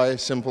will buy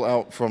Simple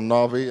out from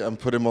Navi and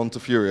put him onto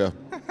Furia?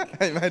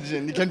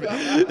 Imagine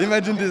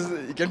this.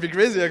 It can be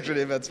crazy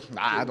actually, but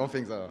I don't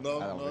think so. No,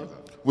 I don't think so.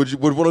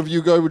 Would one of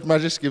you go with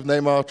Magis? If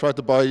Neymar tried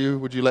to buy you,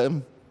 would you let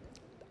him?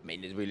 I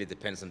mean, it really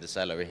depends on the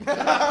salary.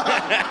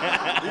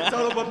 It's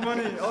all about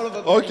money. All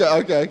about money.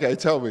 Okay.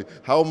 Tell me,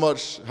 how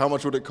much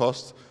would it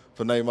cost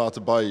for Neymar to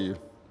buy you?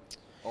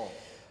 For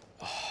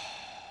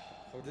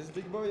this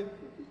big boy?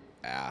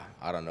 Yeah,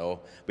 I don't know.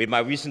 With my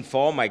recent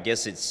form, I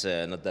guess it's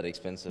not that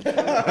expensive.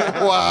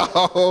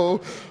 Wow.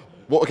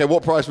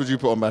 What price would you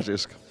put on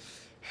Magisk?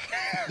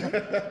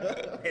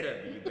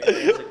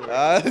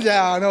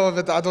 Yeah, I know,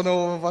 but I don't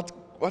know what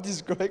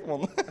is correct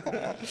one.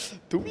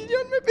 2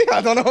 million maybe?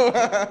 I don't know.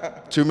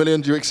 2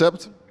 million, do you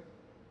accept?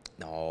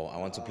 No, I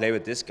want to play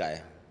with this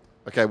guy.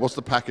 Okay, what's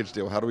the package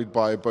deal? How do we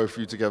buy both of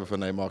you together for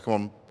Neymar? Come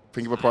on,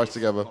 think of a price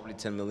together. Probably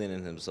 10 million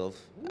in himself.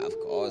 Yeah, of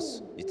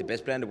course. He's the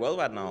best player in the world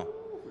right now.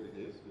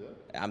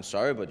 I'm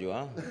sorry, but you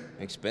are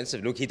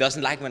expensive. Look, he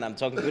doesn't like when I'm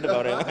talking good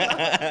about him.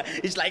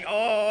 He's like,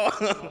 oh.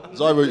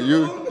 Zyber,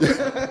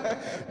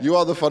 you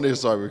are the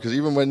funniest, Zyber, because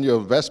even when you're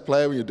the best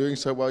player, when you're doing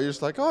so well, you're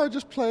just like, oh, I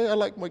just play, I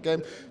like my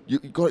game. You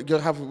got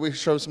to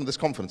show some of this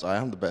confidence. I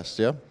am the best,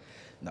 yeah?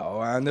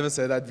 No, I never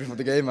said that before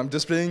the game. I'm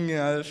just playing,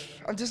 I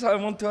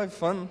want to have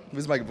fun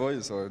with my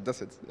boys, so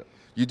that's it. Yeah.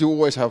 You do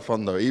always have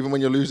fun, though. Even when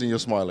you're losing, you're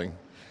smiling.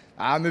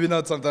 Maybe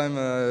not.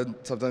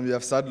 Sometimes we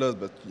have sad loss,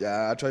 but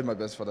yeah, I try my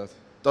best for that.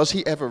 Does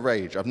he ever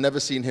rage? I've never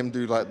seen him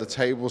do like the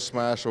table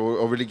smash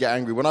or really get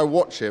angry. When I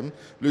watch him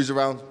lose a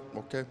round,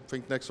 okay,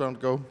 think next round,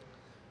 go.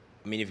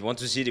 I mean, if you want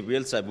to see the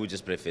real side, we'll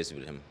just play FaZe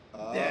with him.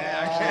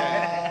 Yeah,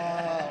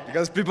 okay.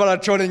 Because people are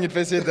trolling it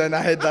FaZe and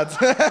I hate that.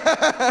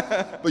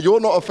 But you're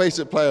not a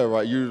FaZe player,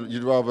 right?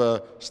 You'd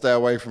rather stay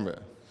away from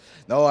it.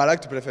 No, I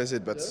like to play FaZe,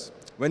 but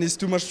when it's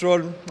too much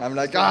troll, I'm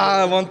like,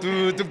 I want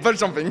to punch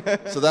something.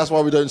 So that's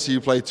why we don't see you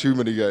play too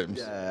many games.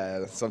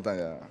 Yeah, sometimes,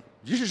 yeah.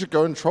 You should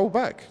go and troll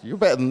back. You're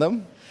better than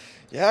them.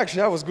 Yeah,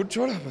 actually, I was good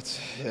troller, but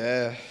he's.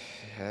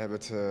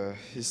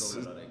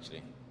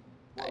 Actually.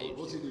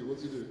 What's he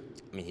do?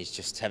 I mean, he's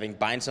just having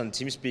binds on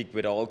TeamSpeak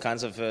with all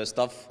kinds of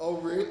stuff. Oh,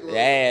 really?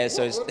 Yeah.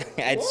 So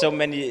I had so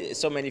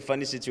many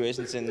funny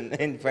situations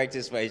in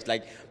practice where he's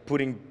like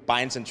putting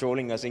binds and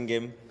trolling us in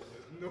game.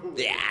 No.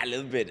 Yeah, a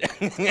little bit.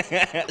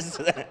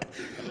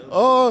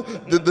 Oh,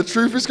 the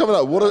truth is coming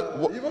out.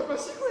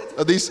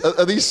 Are these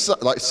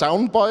like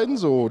sound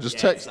binds or just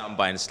text? Sound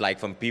binds, like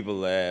from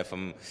people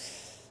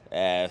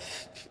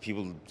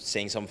people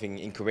saying something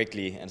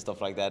incorrectly and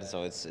stuff like that.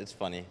 So it's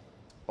funny.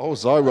 Oh,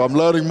 Zyro, I'm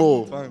learning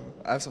more. Fine.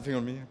 I have something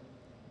on me.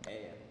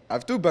 I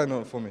have two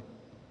banners for me.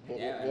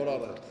 What are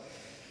they?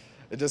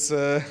 It just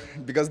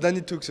because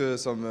Danny took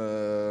some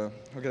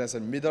how can I say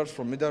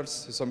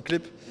middles, some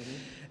clip,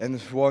 and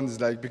one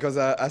is like because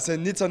I said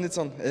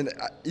Nitsan, and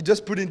he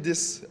just put in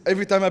this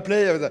every time I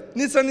play. I was like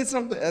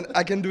Nitsan, and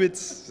I can do it.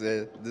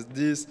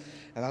 This,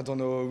 and I don't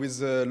know with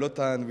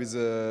Lotan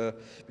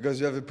because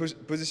you have a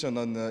position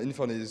on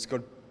Inferno. It's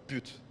called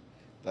pute,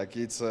 like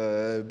it's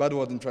a bad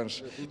word in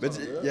French. But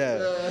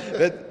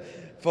but.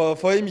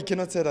 For him, he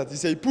cannot say that. He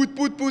say put.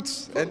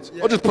 And,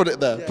 Or just put it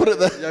there. Put it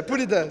there. Yeah,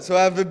 put it there. So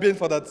I have a bin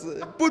for that.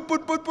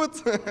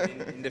 Put.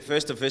 In the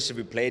first official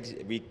we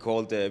played, we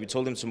told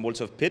him to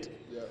Molotov pit,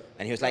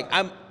 and he was like,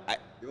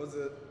 It was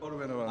all the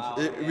way around.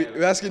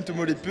 We asked him to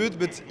molly put,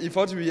 but he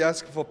thought we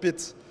asked for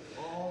pit.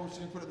 Oh, so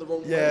you put it the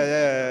wrong way.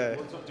 Yeah.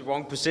 The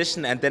wrong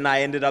position, and then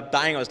I ended up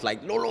dying. I was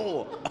like,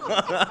 Lolo.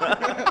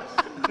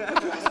 You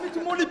asked me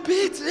to molly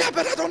pit. Yeah,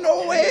 but I don't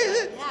know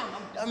where.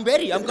 I'm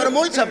ready. I'm gonna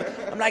Molotov.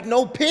 I'm like,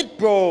 no pit,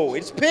 bro.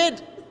 It's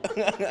pit.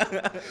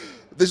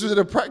 This was in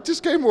a practice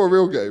game or a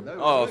real game?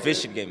 Oh,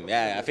 official game.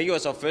 Yeah, I think it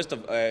was our first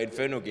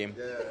Inferno game.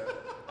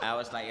 I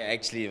was like,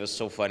 actually, it was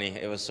so funny.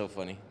 It was so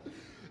funny.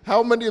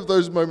 How many of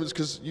those moments,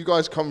 because you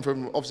guys come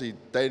from, obviously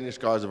Danish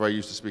guys are very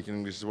used to speaking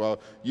English as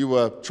well. You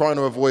were trying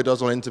to avoid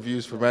us on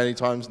interviews for many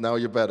times, now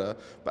you're better.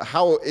 But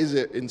how is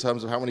it in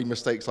terms of how many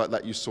mistakes like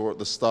that you saw at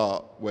the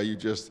start where you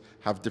just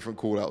have different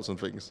call-outs and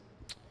things?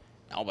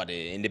 No, but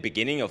in the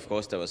beginning, of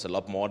course, there was a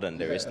lot more than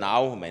there is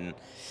now. I mean,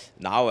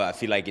 now I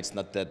feel like it's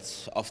not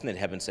that often it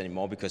happens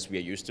anymore because we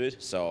are used to it.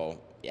 So,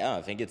 yeah,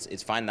 I think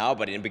it's fine now.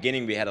 But in the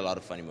beginning, we had a lot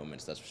of funny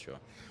moments, that's for sure.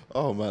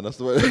 Oh, man, that's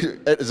the way.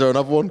 Is there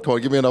another one? Come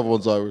on, give me another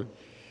one, Zyro.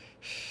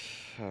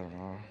 I don't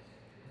know.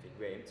 I think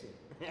we're empty.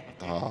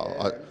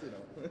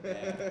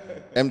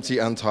 Empty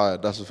and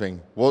tired, that's the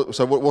thing.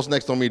 What's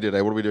next on media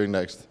day? What are we doing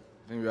next?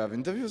 I think we have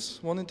interviews,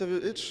 one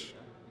interview each.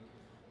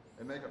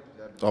 And makeup.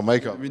 Yeah, oh,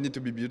 makeup. We need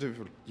to be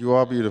beautiful. You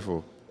are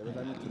beautiful.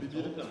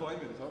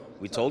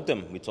 We told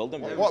them.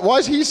 Why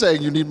is he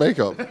saying you need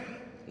makeup? I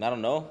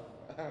don't know.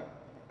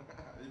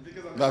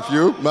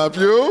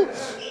 Matthew?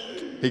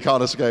 He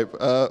can't escape.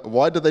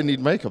 Why do they need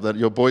makeup? That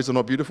your boys are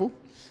not beautiful?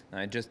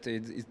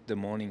 It's the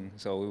morning,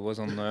 so we was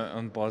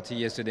on party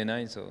yesterday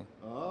night, so.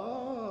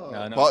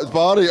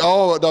 Party?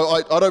 Oh no,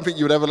 I don't think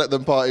you would ever let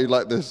them party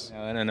like this.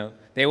 No.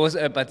 They was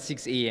up at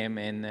 6 a.m.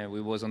 and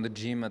we was on the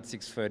gym at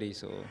 6:30,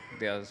 so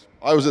there's.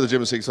 I was at the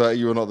gym at 6:30.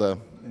 You were not there.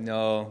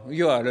 No,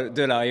 you are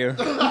the liar.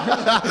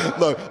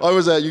 No, I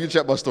was there. You can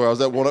check my story. I was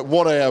there at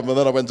 1 a.m. and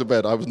then I went to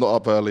bed. I was not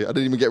up early. I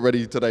didn't even get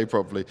ready today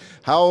properly.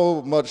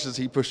 How much does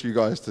he push you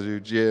guys to do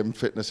gym,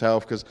 fitness,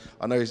 health? Because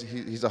I know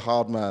he's a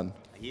hard man.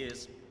 He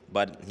is,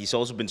 but he's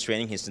also been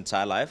training his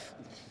entire life.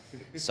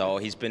 So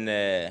he's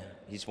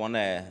won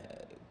a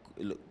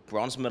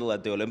bronze medal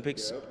at the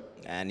Olympics. Yep.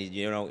 And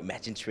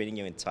imagine training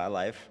your entire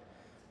life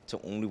to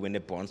only win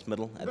a bronze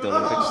medal at the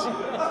Olympics.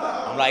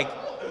 I'm like,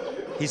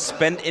 he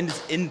spent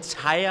his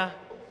entire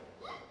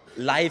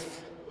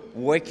life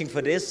working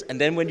for this, and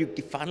then when you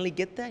finally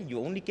get there, you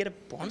only get a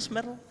bronze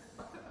medal?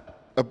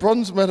 A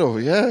bronze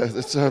medal, yeah.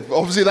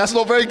 Obviously, that's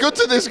not very good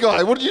to this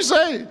guy. What did you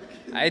say?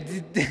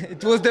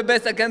 It was the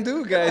best I can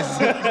do, guys.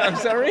 I'm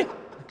sorry.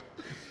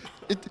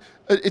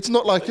 It's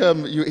not like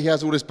he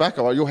has all this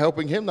backup. You're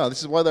helping him now. This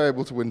is why they're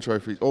able to win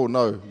trophies. Oh,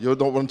 no. You're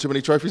not winning too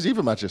many trophies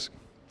either, Matches.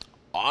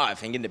 Oh, I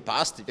think in the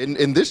past.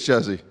 In this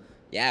jersey?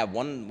 Yeah,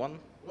 one.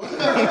 It's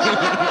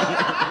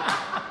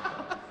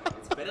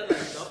better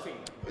than nothing.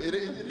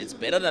 It's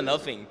better than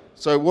nothing.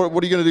 So what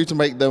are you going to do to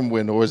make them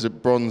win? Or is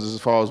it bronze as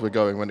far as we're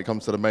going when it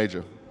comes to the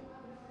major?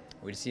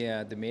 We'll see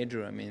at the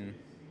major. I mean,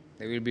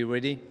 they will be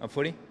ready,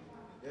 hopefully.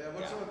 Yeah,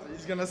 watch out.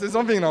 He's going to say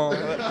something now.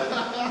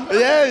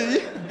 Yeah,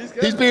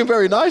 he's being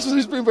very nice.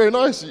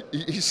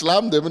 He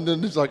slammed him and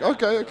then he's like,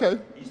 okay.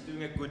 He's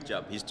doing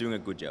a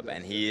good job.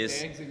 And he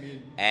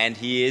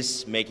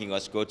is making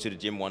us go to the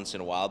gym once in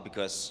a while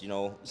because,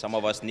 some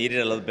of us need it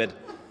a little bit.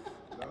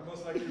 I'm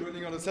most likely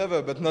running on the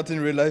server, but not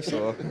in real life,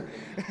 so.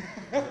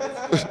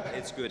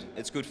 It's good.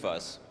 It's good for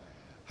us.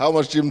 How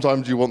much gym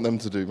time do you want them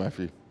to do,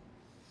 Matthew?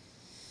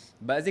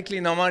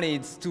 Basically, normally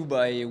it's 2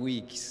 by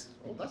weeks.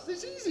 Oh, that's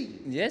this easy.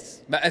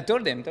 Yes, but I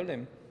told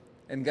them.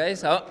 And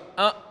guys, how?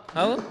 I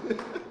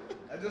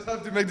just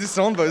have to make this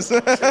sound voice.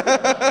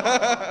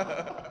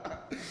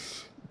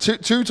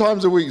 Two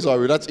times a week,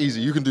 Zyro, that's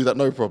easy. You can do that,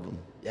 no problem.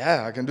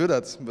 Yeah, I can do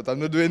that, but I'm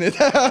not doing it.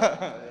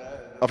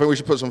 I think we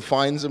should put some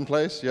fines in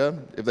place, yeah?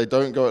 If they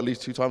don't go at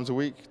least 2 times a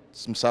week,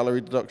 some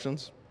salary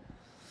deductions.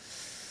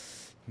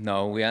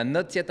 No, we are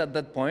not yet at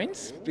that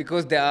point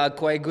because they are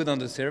quite good on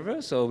the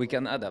server, so we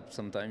can adapt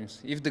sometimes.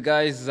 If the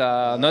guys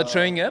are not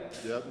showing up,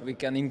 we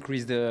can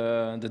increase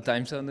the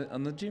times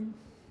on the gym.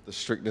 The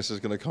strictness is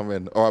going to come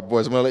in. All right,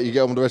 boys, I'm going to let you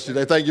get on with the rest of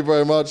your day. Thank you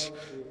very much.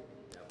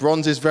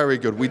 Bronze is very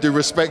good. We do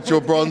respect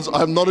your bronze.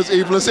 I'm not as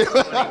evil as him.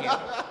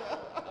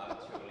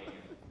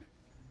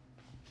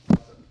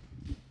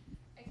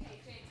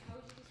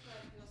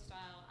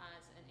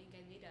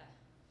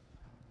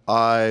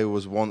 I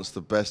was once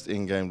the best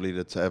in-game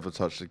leader to ever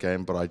touch the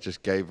game, but I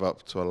just gave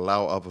up to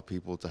allow other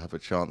people to have a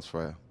chance,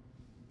 Freya.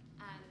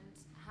 And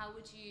how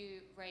would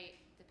you rate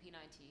the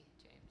P90,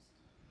 James?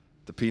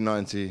 The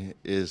P90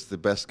 is the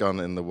best gun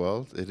in the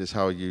world. It is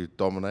how you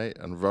dominate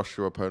and rush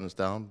your opponents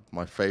down.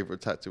 My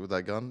favorite tactic with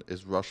that gun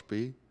is rush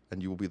B,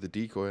 and you will be the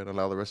decoy and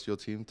allow the rest of your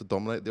team to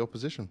dominate the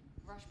opposition.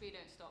 Rush B,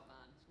 don't stop, man.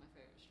 It's my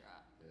favorite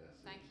strat.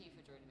 Thank you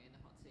for joining me in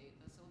the hot seat.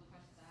 That's all the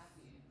questions I have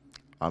for you.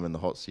 I'm in the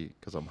hot seat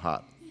because I'm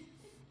hot.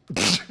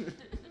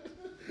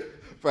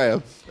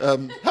 Freya,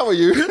 how are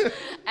you?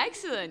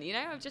 Excellent. You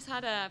know, I've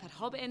had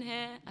Hobbit in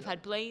here. I've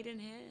had Blade in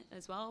here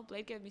as well.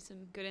 Blade gave me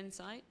some good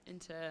insight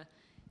into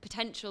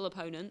potential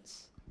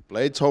opponents.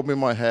 Blade told me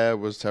my hair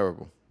was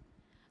terrible.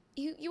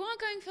 You are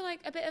going for like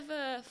a bit of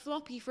a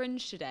floppy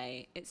fringe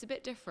today. It's a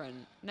bit different.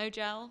 No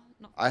gel.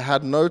 I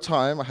had no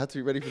time. I had to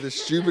be ready for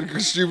this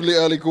stupidly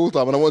early call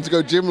time, and I wanted to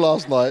go gym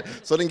last night,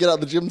 so I didn't get out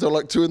of the gym till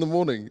like 2 in the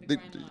morning.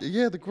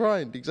 The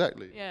grind,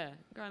 exactly. Yeah,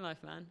 grind life,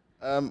 man.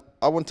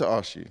 I want to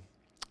ask you.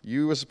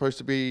 You were supposed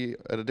to be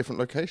at a different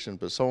location,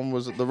 but someone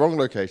was at the wrong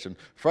location.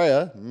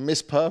 Freya,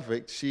 Miss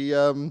Perfect, she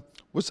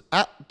was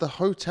at the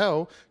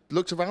hotel,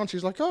 looked around,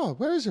 she's like, oh,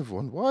 where is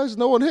everyone? Why is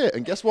no one here?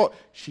 And guess what?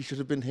 She should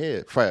have been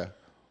here. Freya,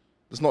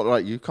 it's not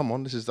like you. Come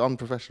on, this is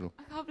unprofessional.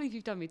 I can't believe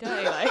you've done me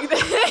dirty like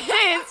this.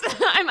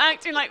 I'm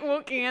acting like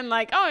walking in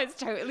like, oh, it's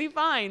totally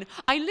fine.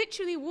 I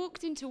literally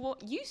walked into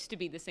what used to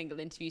be the single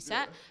interview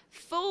set,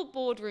 full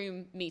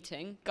boardroom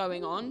meeting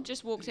going on,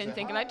 just walked in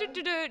thinking like,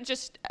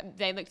 just,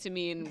 they looked at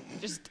me and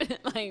just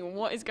like,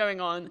 what is going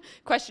on?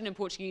 Question in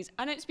Portuguese.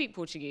 I don't speak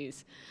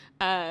Portuguese.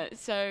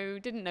 So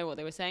didn't know what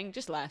they were saying,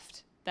 just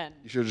left then.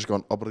 You should have just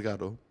gone,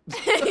 obrigado.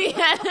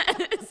 Yeah,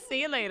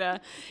 see you later.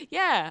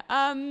 Yeah,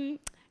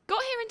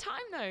 got here in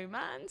time though,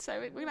 man. So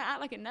we're gonna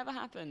act like it never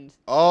happened.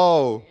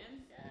 Oh,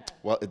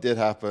 well, it did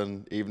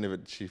happen. Even if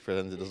she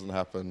pretends it doesn't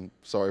happen.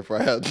 Sorry,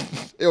 Freya. I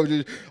just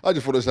thought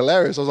it was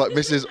hilarious. I was like,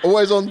 Mrs.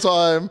 always on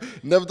time,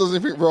 never does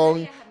anything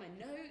wrong.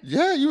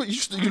 Yeah, you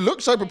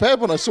looked so prepared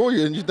when I saw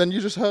you, and then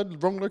you just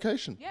heard wrong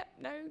location. Yep,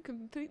 no,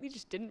 completely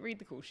just didn't read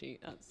the call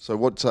sheet. So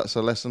what's that's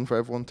a lesson for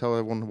everyone? Tell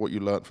everyone what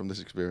you learned from this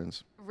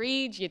experience.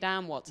 Read your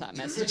damn WhatsApp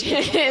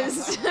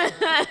messages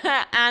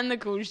and the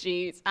call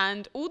sheets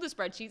and all the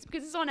spreadsheets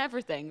because it's on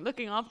everything.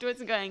 Looking afterwards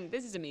and going,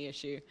 this is a me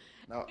issue.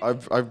 Now,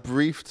 I've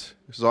briefed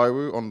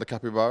Zaiwu on the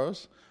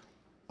capybaras.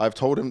 I've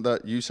told him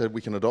that you said we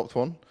can adopt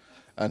one,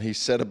 and he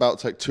said about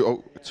take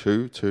two.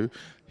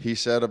 He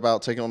said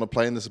about taking on a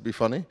plane, this would be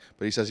funny,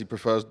 but he says he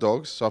prefers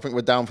dogs. So I think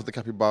we're down for the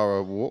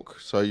capybara walk.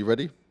 So are you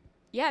ready?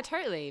 Yeah,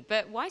 totally.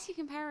 But why is he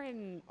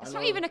comparing? It's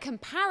not even a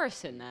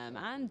comparison there,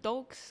 man.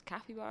 Dogs,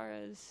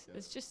 capybaras.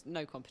 There's just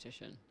no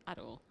competition at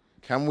all.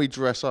 Can we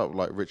dress up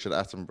like Richard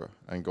Attenborough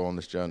and go on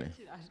this journey?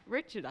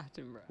 Richard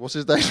Attenborough. What's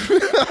his name?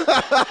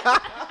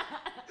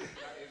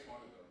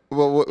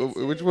 Well,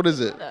 which one is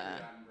it?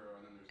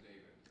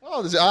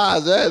 Oh,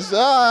 yes.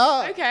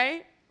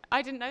 Okay,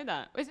 I didn't know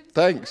that.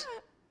 Thanks.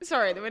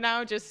 Sorry, we're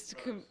now just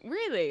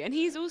really, and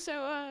he's also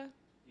a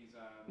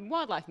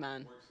wildlife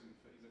man.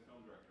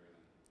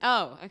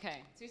 Oh,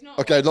 okay. So he's not.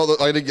 Okay, not that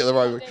I didn't get the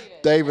right one.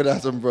 David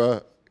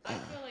Attenborough. I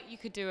feel like you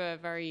could do a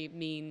very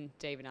mean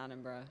David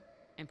Attenborough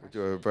impression.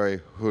 Do a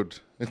very hood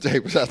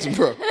David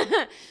Attenborough.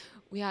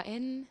 We are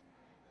in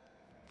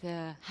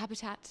the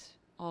habitat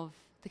of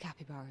the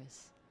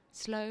capybaras.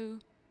 Slow,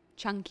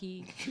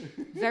 chunky,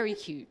 very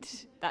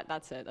cute.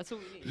 That's it. That's all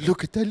we need.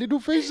 Look at their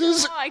little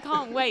faces. Oh, I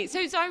can't wait.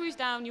 So Zairu's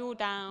down, you're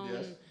down.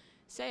 Yes.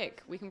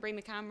 Sick. We can bring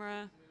the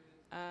camera.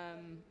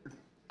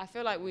 I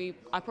feel like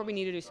I probably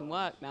need to do some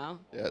work now.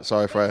 Yeah,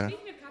 sorry, Freya.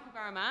 Speaking of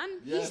capybara man,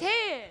 he's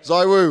here.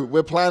 Zaiwu,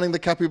 we're planning the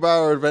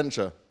capybara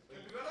adventure.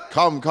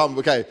 Come.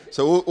 Okay,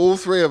 so all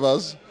three of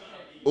us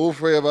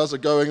are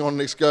going on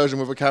an excursion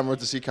with a camera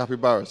to see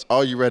capybaras.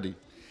 Are you ready?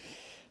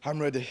 I'm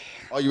ready.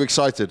 Are you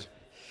excited?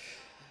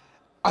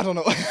 I don't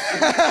know.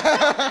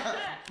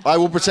 I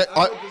will protect.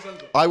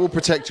 I will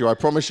protect you. I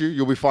promise you.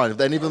 You'll be fine. If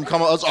any of them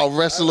come at us, I'll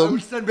wrestle them. I will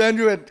stand behind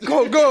you and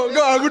go.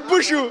 I would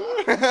push you.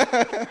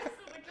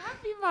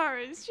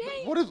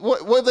 What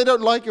if they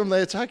don't like him?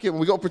 They attack him.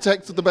 We got to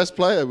protect the best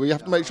player. We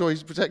have to make sure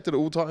he's protected at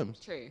all times.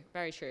 True.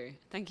 Very true.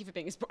 Thank you for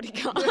being his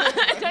bodyguard.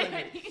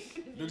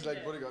 Looks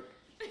like bodyguard.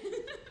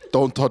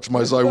 Don't touch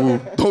my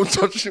Zaiwu. Don't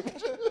touch him.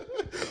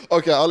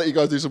 Okay, I'll let you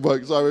guys do some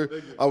work.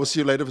 Zaiwu, I will see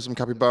you later for some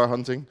capybara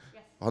hunting.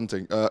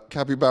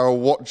 Capybara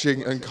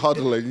watching and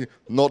cuddling,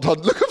 not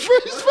hunting. Look at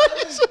Freya's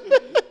face.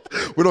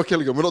 We're not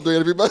killing him. We're not doing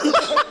anything bad.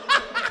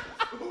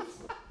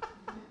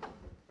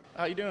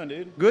 How you doing,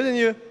 dude? Good, and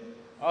you?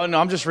 Oh no,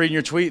 I'm just reading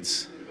your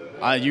tweets.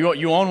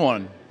 You own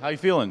one. How you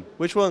feeling?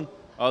 Which one?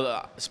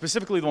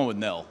 Specifically the one with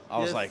Nell. I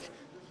was like,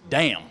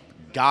 damn,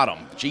 got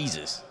him.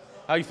 Jesus.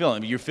 How you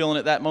feeling? You're feeling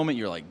at that moment.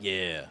 You're like,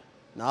 yeah.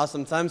 Now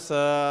sometimes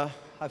I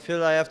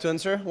feel I have to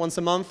answer once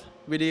a month,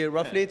 really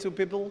roughly, to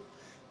people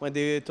when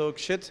they talk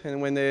shit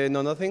and when they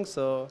know nothing.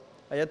 So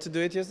I had to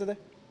do it yesterday.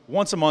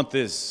 Once a month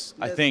is,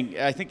 I think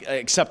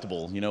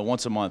acceptable. You know,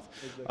 once a month.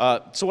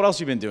 Exactly. So what else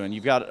have you been doing?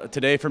 You've got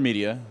today for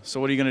media. So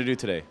what are you going to do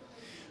today?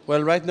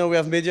 Well, right now we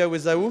have media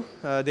with Zawu.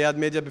 They had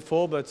media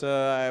before, but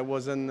I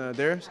wasn't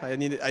there. I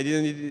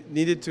didn't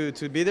needed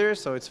to be there,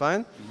 so it's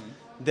fine.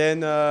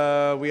 Then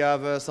we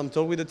have some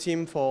talk with the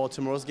team for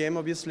tomorrow's game,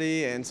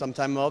 obviously, and some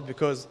time off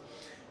because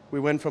we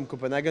went from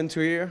Copenhagen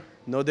to here.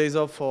 No days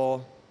off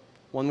for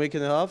 1 week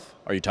and a half.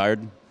 Are you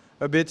tired?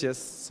 A bit, yes.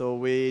 So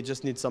we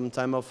just need some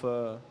time off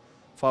for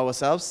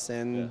ourselves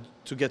and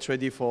to get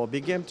ready for a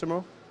big game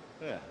tomorrow.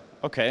 Yeah.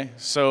 Okay.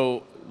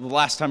 So the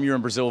last time you were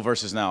in Brazil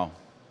versus now,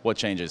 what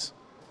changes?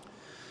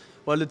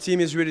 Well, the team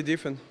is really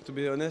different, to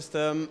be honest.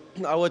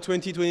 Our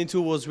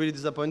 2022 was really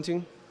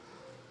disappointing,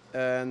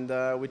 and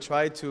we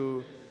tried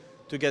to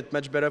get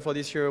much better for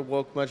this year,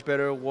 work much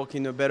better, work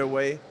in a better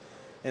way.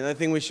 And I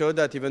think we showed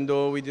that even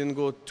though we didn't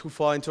go too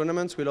far in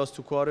tournaments, we lost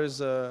 2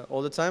 quarters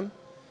all the time.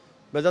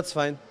 But that's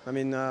fine. I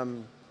mean,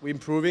 we're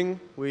improving,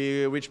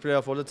 we reach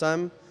playoff all the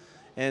time,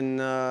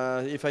 and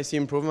if I see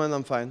improvement,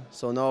 I'm fine.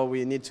 So now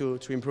we need to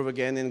improve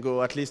again and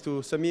go at least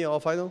to semi or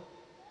final.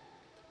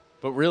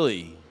 But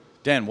really,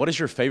 Dan, what is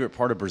your favorite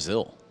part of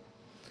Brazil?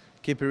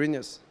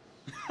 Caipirinhas.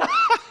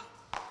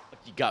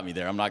 You got me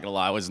there. I'm not going to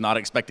lie. I was not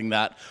expecting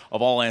that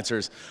of all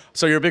answers.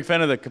 So you're a big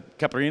fan of the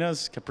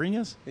caipirinhas?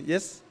 Caipirinhas?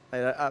 Yes.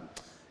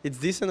 It's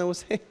decent, I would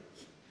say.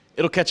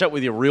 It'll catch up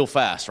with you real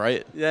fast,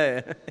 right?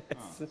 Yeah.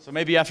 So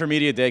maybe after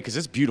media day, because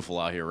it's beautiful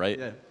out here, right?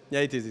 Yeah,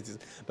 it is.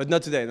 But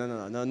not today.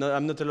 No.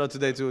 I'm not allowed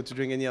today to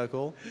drink any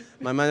alcohol.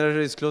 My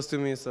manager is close to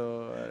me,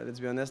 so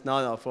let's be honest.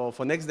 No.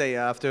 For next day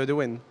after the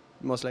win,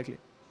 most likely.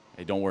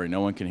 Hey, don't worry.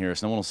 No one can hear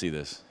us. No one will see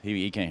this.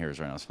 He can't hear us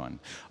right now. It's fine.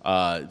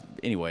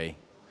 Anyway,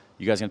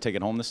 you guys going to take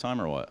it home this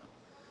time or what?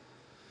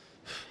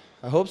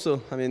 I hope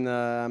so. I mean,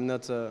 I'm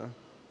not...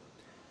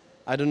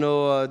 I don't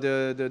know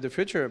the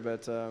future,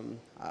 but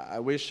I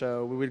wish we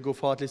will go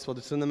far at least for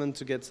the tournament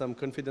to get some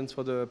confidence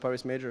for the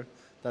Paris Major.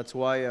 That's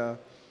why I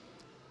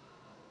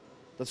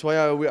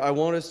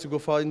want us to go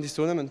far in this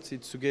tournament.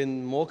 It's to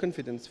gain more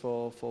confidence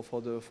for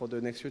the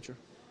next future.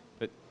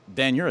 But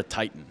Dan, you're a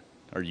Titan,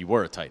 or you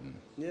were a Titan.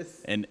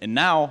 Yes. And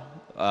now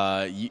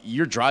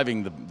you're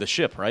driving the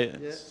ship, right?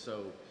 Yeah.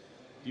 So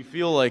do you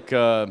feel like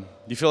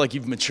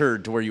you've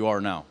matured to where you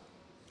are now?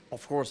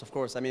 Of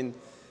course. I mean,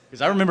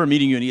 because I remember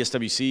meeting you in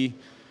ESWC,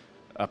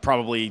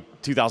 probably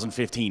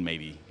 2015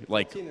 maybe.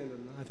 Like 14,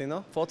 I think,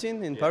 no?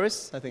 14 in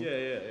Paris, I think.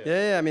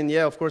 Yeah. I mean,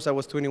 of course, I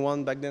was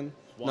 21 back then.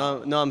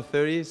 Wow. Now I'm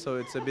 30, so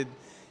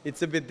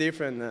it's a bit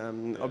different.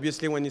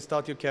 Obviously, when you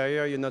start your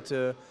career, you're not.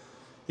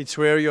 It's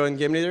rare you're a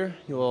game leader.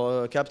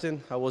 You're a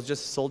captain. I was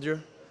just a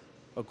soldier,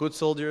 a good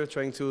soldier,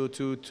 trying to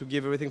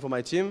give everything for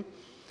my team.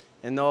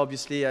 And now,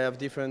 obviously, I have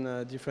different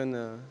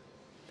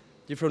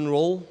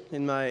role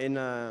in my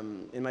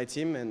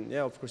team, and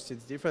of course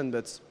it's different,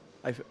 but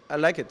I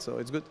like it, so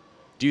it's good.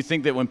 Do you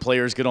think that when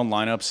players get on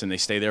lineups and they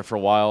stay there for a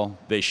while,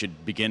 they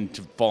should begin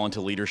to fall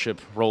into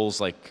leadership roles,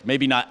 like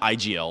maybe not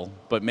IGL,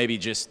 but maybe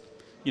just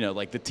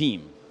like the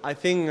team? I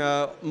think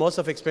most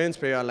of experienced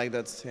players are like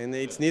that, and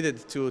it's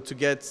needed to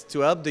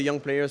help the young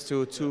players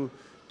to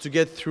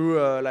get through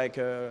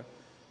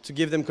to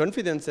give them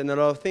confidence and a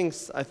lot of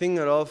things. I think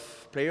a lot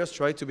of players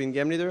try to be in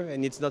game leader,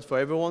 and it's not for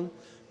everyone.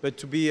 But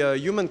to be a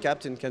human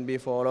captain can be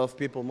for a lot of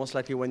people, most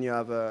likely when you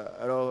have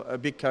a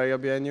big career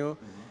behind you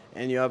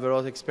and you have a lot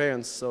of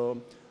experience.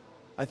 So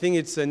I think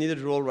it's a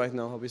needed role right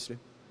now, obviously.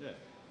 Yeah.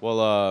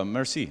 Well,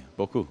 merci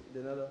beaucoup. De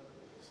nada.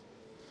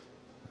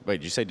 Wait,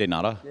 did you say de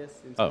nada?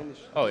 Yes, in Spanish.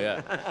 Oh,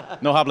 yeah.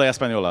 No habla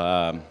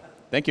española.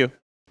 Thank you.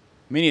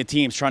 Many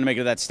teams trying to make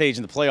it to that stage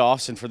in the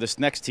playoffs, and for this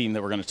next team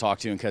that we're going to talk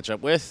to and catch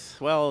up with,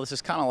 well, this is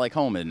kind of like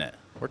home, isn't it?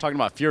 We're talking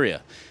about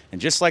Furia.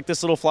 And just like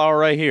this little flower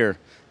right here,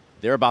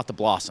 they're about to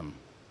blossom.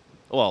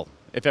 Well,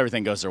 if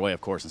everything goes their way, of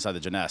course, inside the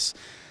Jeunesse.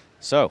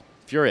 So,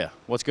 Furia,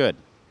 what's good?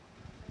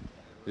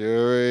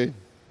 Fury.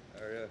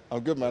 I'm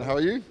good, man. How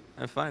are you?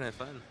 I'm fine.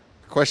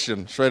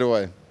 Question, straight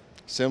away.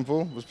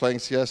 Simple, was playing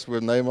CS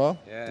with Neymar.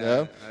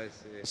 Yeah, I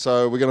see.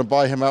 So we're going to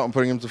buy him out and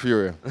put him to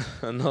Furia.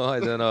 No,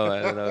 I don't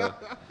know.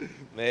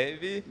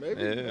 Maybe.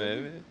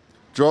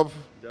 Drop,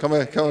 come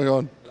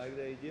on. Like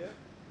the idea?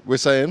 We're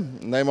saying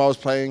Neymar was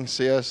playing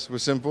CS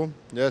with Simple.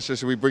 Yeah, so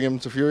should we bring him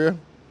to Furia?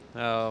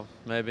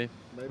 Maybe.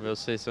 We'll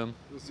see soon.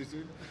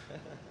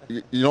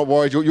 You're not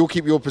worried? You'll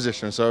keep your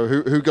position. So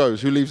who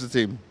goes? Who leaves the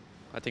team?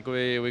 I think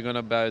we're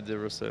gonna buy the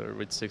roster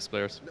with 6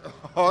 players.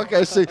 Oh,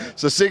 okay,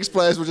 so 6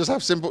 players will just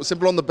have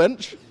Simple on the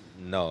bench?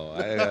 No,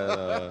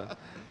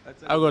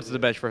 I'll go to the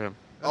bench for him.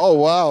 Oh,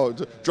 wow.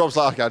 Drop's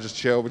like, okay, I'll just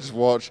chill, we'll just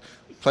watch,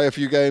 play a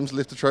few games,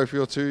 lift a trophy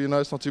or 2,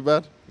 it's not too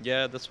bad.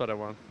 Yeah, that's what I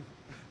want.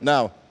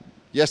 Now,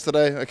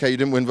 yesterday, okay, you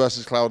didn't win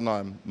versus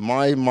Cloud9.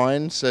 My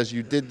mind says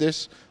you did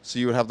this so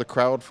you would have the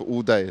crowd for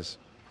all days.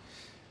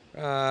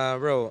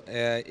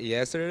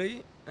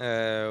 Yesterday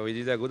we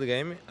did a good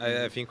game.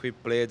 I think we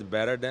played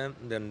better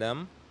than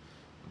them,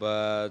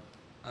 but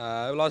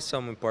I lost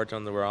some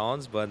important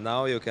rounds. But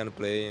now you can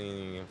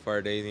play in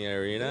 4 days in the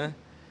arena.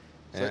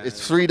 So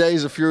it's 3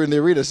 days of Fury in the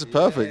arena. This is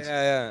perfect.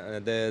 Yeah.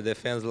 The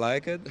fans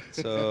like it.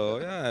 So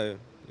yeah,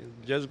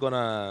 just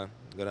gonna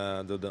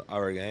do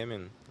our game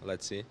and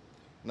let's see.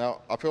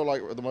 Now I feel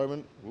like at the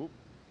moment,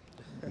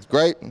 it's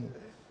great.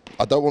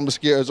 I don't want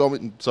mosquitoes on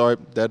me. Sorry,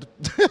 dead.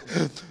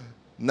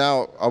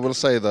 Now, I will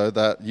say, though,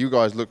 that you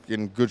guys look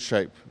in good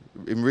shape.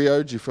 In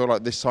Rio, do you feel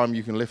like this time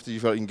you can lift it? Do you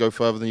feel like you can go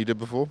further than you did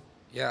before?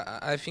 Yeah,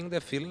 I think the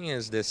feeling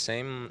is the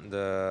same.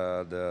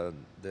 The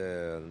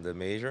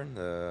major.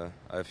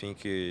 I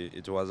think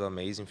it was an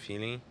amazing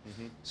feeling.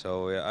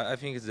 So yeah, I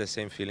think it's the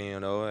same feeling, you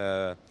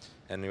know.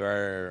 And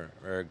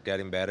we're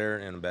getting better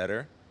and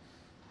better.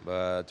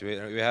 But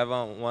we have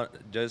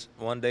just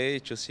one day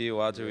to see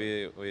what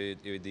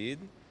we did,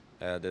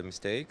 the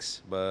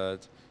mistakes.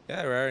 But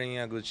yeah, we're in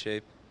a good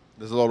shape.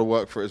 There's a lot of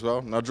work for it as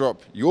well. Now,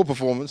 Drop, your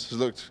performance has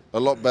looked a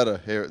lot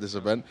better here at this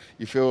event.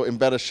 You feel in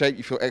better shape?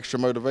 You feel extra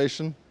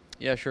motivation?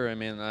 Yeah, sure. I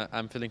mean,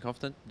 I'm feeling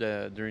confident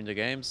during the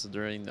games,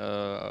 during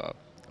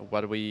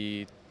what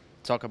we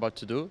talk about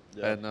to do,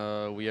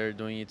 and we are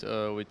doing it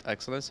with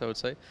excellence, I would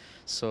say.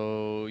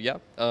 So yeah,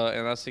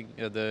 and I think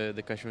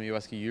the question you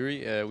asked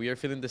Yuri, we are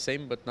feeling the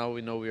same, but now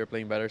we know we are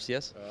playing better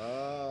CS.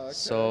 Okay.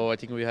 So I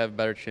think we have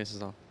better chances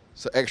now.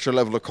 So extra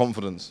level of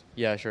confidence.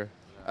 Yeah, sure.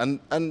 And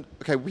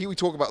okay, we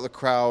talk about the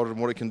crowd and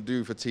what it can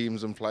do for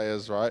teams and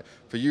players, right?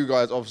 For you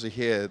guys, obviously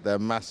here, they're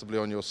massively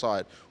on your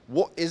side.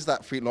 What is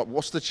that feeling like?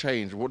 What's the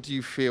change? What do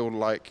you feel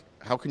like?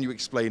 How can you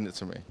explain it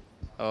to me?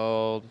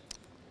 Oh,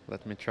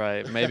 let me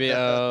try. Maybe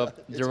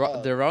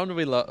the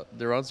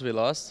rounds we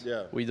lost,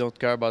 we don't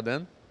care about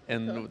them.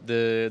 And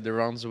the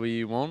rounds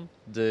we won,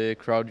 the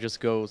crowd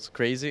just goes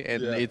crazy,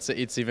 and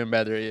it's even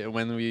better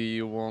when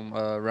we won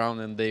a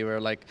round and they were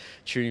like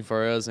cheering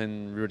for us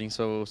and rooting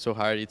so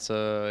hard. It's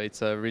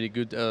a really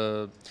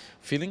good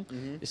feeling,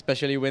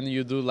 especially when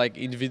you do like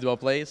individual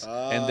plays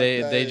and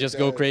they just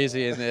go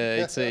crazy, and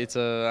it's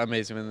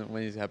amazing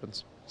when it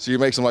happens. So you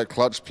make some like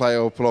clutch play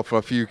or pull off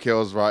a few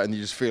kills, right? And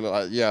you just feel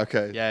like, yeah,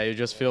 okay. Yeah, you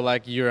just feel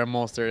like you're a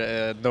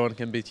monster. No one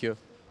can beat you.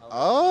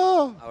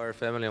 Oh. Our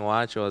family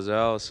watch as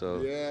well, so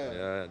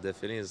yeah, the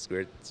feeling is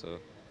great. So.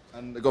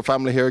 And you got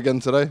family here again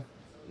today?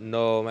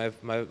 No,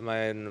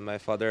 my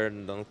father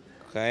don't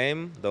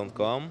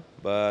come,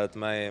 but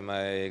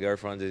my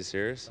girlfriend is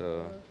here,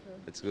 so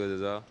it's good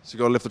as well. So you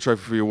got to lift the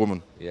trophy for your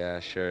woman. Yeah,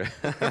 sure.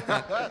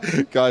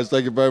 Guys,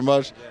 thank you very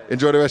much.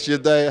 Enjoy the rest of your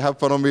day. Have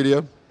fun on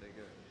media.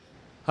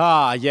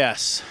 Ah,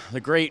 yes,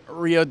 the great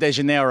Rio de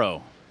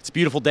Janeiro. It's a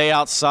beautiful day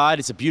outside.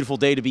 It's a beautiful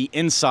day to be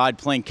inside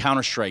playing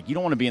Counter-Strike. You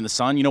don't want to be in the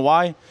sun. You know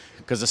why?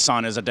 Because the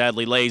sun is a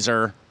deadly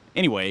laser.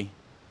 Anyway,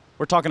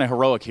 we're talking to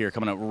Heroic here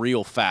coming up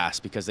real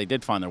fast because they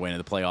did find their way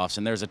into the playoffs.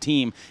 And there's a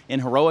team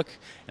in Heroic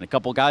and a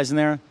couple guys in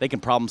there. They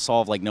can problem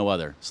solve like no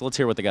other. So let's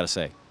hear what they got to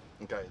say.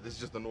 Okay, this is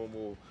just the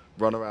normal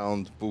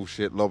run-around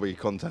bullshit lobby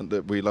content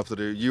that we love to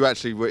do. You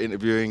actually were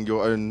interviewing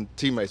your own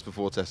teammates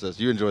before Teslas.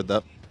 You enjoyed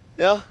that?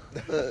 Yeah,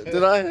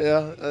 did I?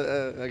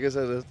 Yeah, I guess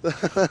I did.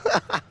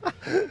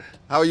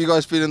 How are you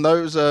guys feeling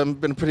though? It's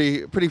been a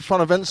pretty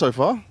fun event so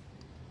far.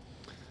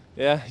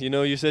 Yeah, you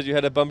know, you said you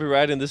had a bumpy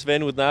ride in this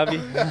van with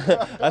Navi.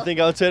 I think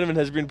our tournament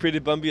has been pretty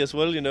bumpy as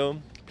well, you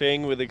know.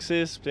 Playing with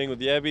Exist, playing with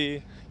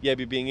Yabby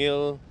being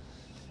ill,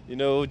 you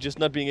know, just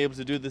not being able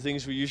to do the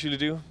things we usually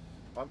do.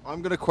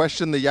 I'm going to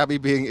question the Yabby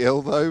being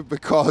ill though,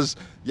 because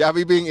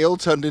Yabby being ill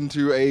turned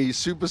into a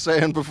Super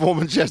Saiyan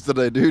performance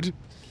yesterday, dude.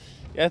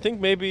 Yeah, I think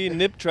maybe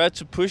Nip tried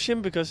to push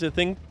him because I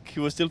think he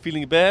was still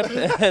feeling bad,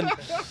 and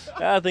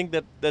yeah, I think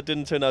that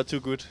didn't turn out too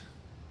good.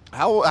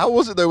 How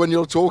was it though when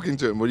you're talking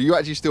to him? Were you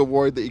actually still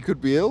worried that he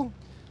could be ill?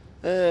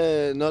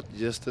 Not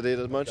yesterday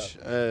that much.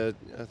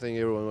 I think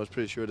everyone was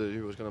pretty sure that he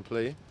was going to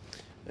play.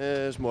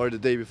 It's more the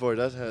day before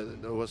that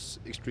was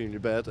extremely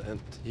bad,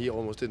 and he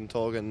almost didn't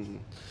talk, and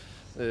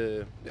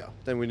yeah,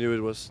 then we knew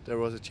there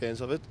was a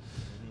chance of it.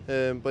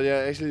 But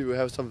yeah, actually we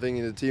have something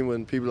in the team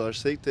when people are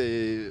sick,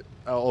 they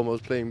are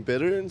almost playing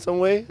better in some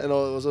way. And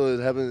also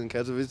it happened in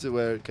Katowice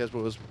where Kasper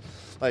was,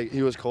 like,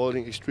 he was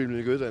calling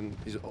extremely good, and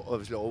he's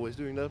obviously always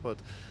doing that, but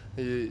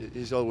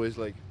he's always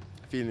like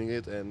feeling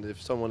it, and if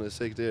someone is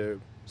sick, they're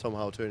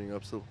somehow turning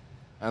up still.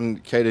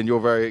 And Caden, you're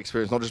very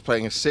experienced, not just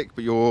playing as sick,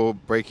 but you're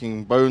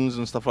breaking bones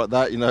and stuff like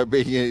that, you know,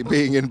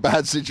 being in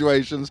bad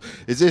situations.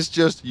 Is this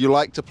just, you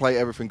like to play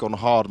everything on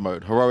hard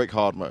mode, heroic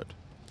hard mode?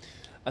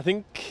 I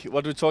think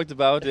what we talked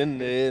about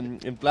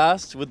in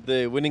Blast with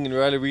the winning in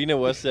Royal Arena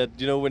was that,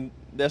 you know, when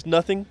there's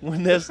nothing,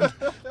 when there's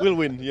we'll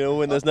win. You know,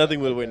 when there's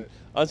nothing, we'll win.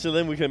 Until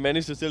then, we can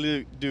manage to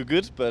still do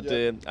good. But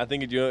I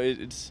think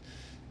it's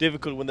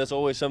difficult when there's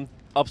always some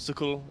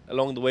obstacle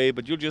along the way.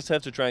 But you just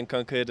have to try and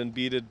conquer it and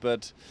beat it.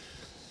 But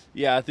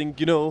yeah, I think,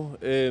 you know,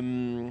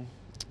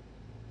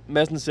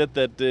 Madsen said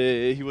that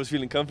he was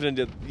feeling confident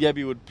that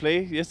Yabby would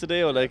play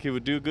yesterday, or like he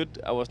would do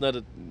good. I was not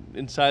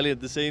entirely at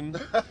the same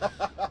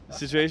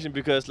situation,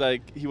 because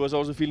like he was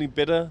also feeling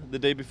better the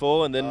day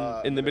before, and then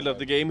in the middle of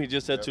the game he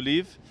just had to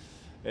leave.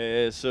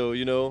 So,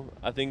 you know,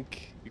 I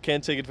think you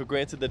can't take it for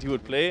granted that he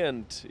would play,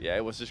 and yeah,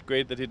 it was just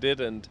great that he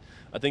did, and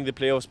I think the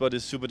playoff spot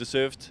is super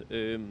deserved.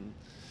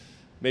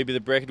 Maybe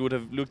the bracket would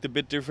have looked a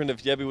bit different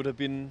if Yabby would have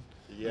been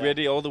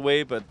ready all the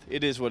way, but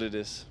it is what it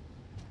is.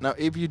 Now,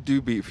 if you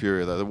do beat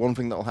Furia, though, the one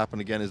thing that will happen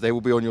again is they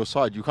will be on your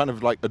side. You kind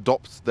of like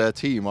adopt their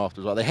team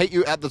afterwards. Right? They hate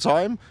you at the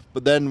time,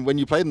 but then when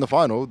you played in the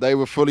final, they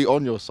were fully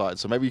on your side.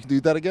 So maybe you can do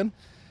that again?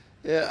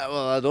 Yeah,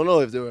 well, I don't know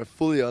if they were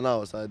fully on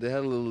our side. They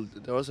had a little.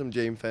 There were some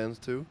James fans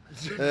too.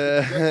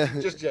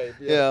 Just James.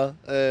 Yeah.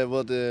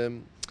 But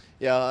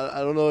yeah, I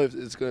don't know if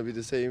it's gonna be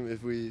the same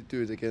if we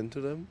do it again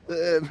to them.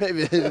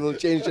 Maybe it will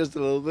change just a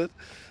little bit.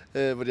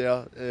 But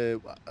yeah,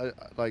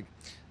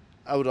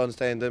 I would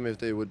understand them if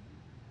they would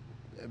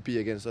be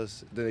against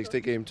us the next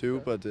game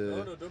too. But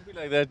no, don't be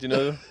like that, you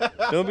know.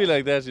 Don't be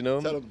like that, you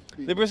know.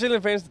 The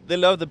Brazilian fans, they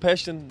love the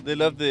passion, they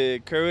love the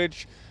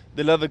courage,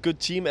 they love a good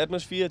team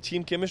atmosphere,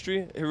 team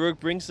chemistry. Heroic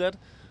brings that.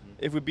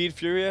 If we beat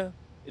Furia,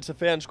 it's a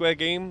fair and square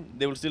game.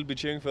 They will still be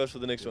cheering for us for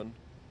the next one.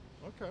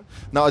 Okay.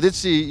 Now I did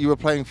see you were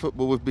playing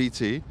football with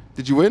BT.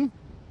 Did you win?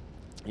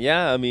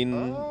 Yeah, I mean,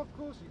 of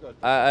course you got.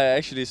 I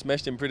actually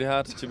smashed him pretty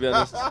hard, to be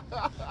honest.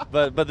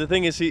 But the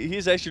thing is,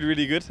 he's actually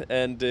really good,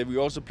 and we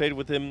also played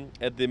with him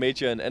at the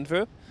major in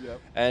Antwerp. Yep.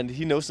 And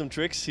he knows some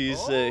tricks.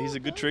 He's a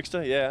good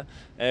trickster. Yeah.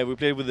 We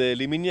played with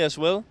Liminia as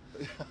well.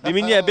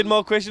 Liminia a bit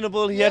more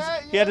questionable. He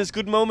had his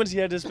good moments. He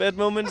had his bad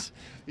moments.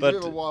 He's a bit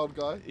of a wild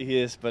guy. He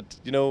is, but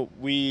you know,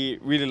 we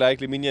really like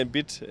Liminia and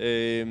Bit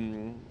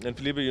and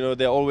Felipe. You know,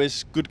 they're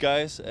always good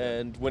guys,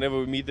 and whenever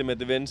we meet them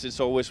at events, it's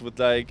always with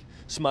like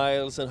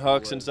smiles and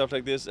hugs and stuff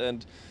like this.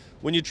 And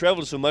when you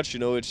travel so much, you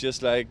know, it's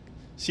just like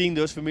seeing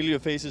those familiar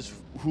faces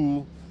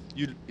who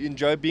you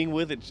enjoy being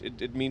with.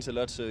 It means a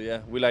lot. So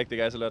yeah, we like the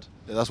guys a lot.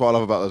 Yeah, that's what I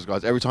love about those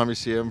guys. Every time you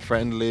see them,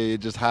 friendly,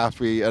 just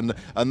happy, and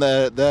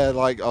they're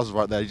like us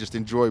right there. You just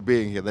enjoy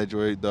being here. They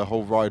enjoy the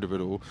whole ride of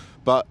it all.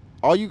 But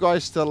are you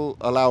guys still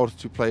allowed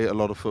to play a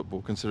lot of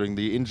football, considering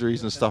the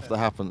injuries and stuff that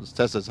happens?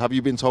 Testas, have you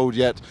been told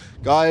yet,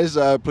 guys?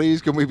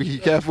 Please, can we be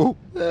careful?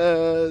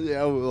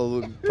 Yeah,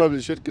 well, we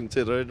probably should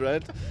consider it,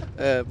 right?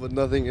 But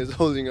nothing is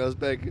holding us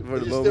back for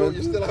the moment.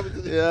 You're still having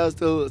to do it? Yeah,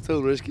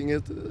 still risking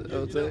it. I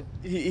would say.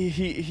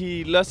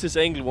 He lost his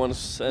ankle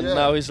once, and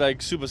now he's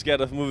like super scared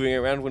of moving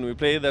around when we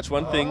play. That's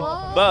one thing.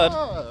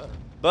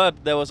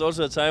 But there was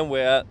also a time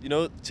where, you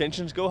know,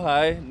 tensions go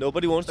high.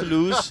 Nobody wants to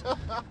lose.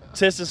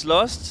 Testas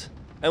lost.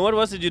 And what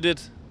was it you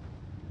did?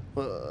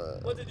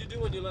 What did you do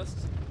when you lost?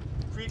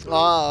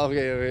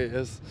 Okay,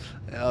 yes.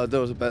 That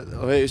was a bad.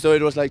 Okay, so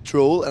it was like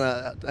troll, and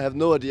I have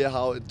no idea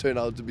how it turned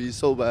out to be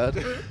so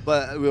bad.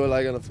 But we were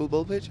like on a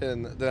football pitch,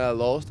 and then I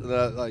lost, and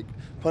I like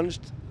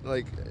punched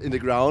like in the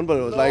ground, but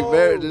it was like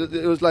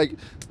it was like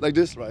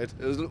this, right?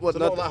 It was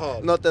not that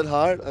hard. Not that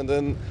hard, and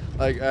then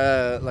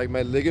like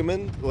my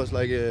ligament was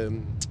like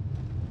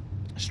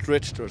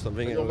stretched or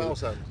something. Your mouse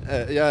hand?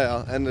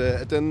 Yeah, and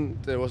then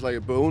there was like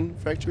a bone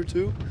fracture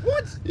too.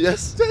 What?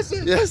 Yes.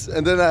 Yes,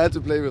 and then I had to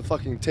play with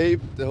fucking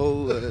tape the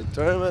whole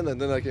tournament, and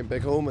then I came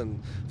back home and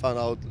found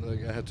out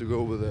like I had to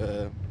go with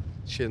a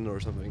shin or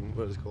something.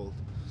 What is it called?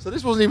 So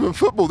this wasn't even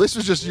football. This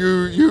was just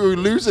you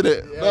losing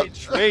it.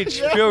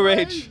 Rage, pure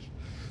rage.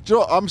 Do you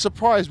know what? I'm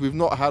surprised we've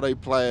not had a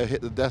player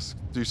hit the desk,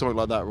 do something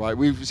like that, right?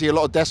 We see a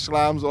lot of desk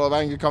slams, a lot of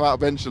anger come out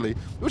eventually,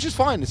 which is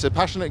fine. It's a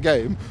passionate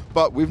game,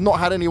 but we've not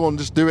had anyone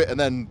just do it and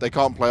then they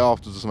can't play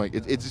afterwards or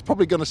something. It's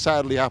probably going to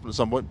sadly happen at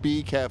some point.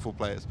 Be careful,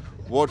 players.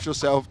 Watch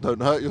yourself.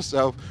 Don't hurt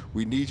yourself.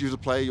 We need you to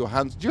play your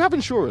hands. Do you have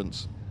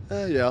insurance?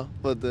 Yeah,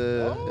 but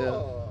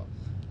yeah,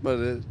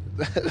 but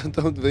I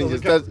don't think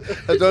it's that.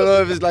 I don't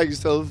know if it's like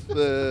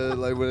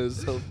like when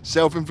it's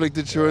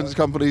self-inflicted insurance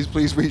companies.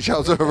 Please reach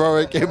out to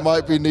Heroic. It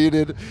might be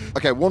needed.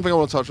 Okay, one thing I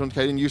want to touch on,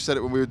 Kaden, you said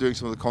it when we were doing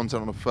some of the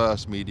content on the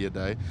first media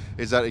day,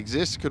 is that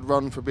Exist could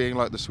run for being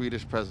like the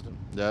Swedish president,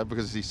 yeah,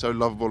 because he's so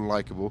lovable and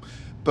likable,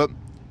 but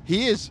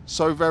he is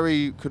so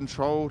very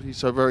controlled. He's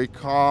so very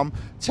calm.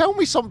 Tell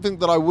me something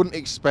that I wouldn't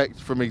expect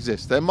from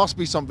Exist. There must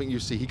be something you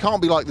see. He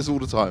can't be like this all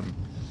the time.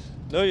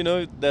 No, you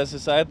know, there's a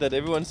side that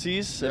everyone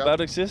sees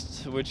about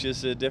Exist, which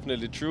is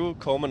definitely true,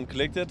 calm and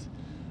collected.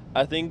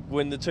 I think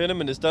when the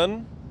tournament is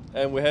done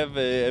and we have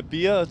a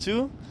beer or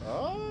two,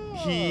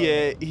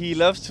 he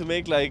loves to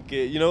make like,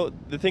 you know,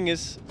 the thing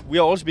is, we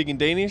are all speaking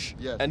Danish,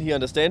 and he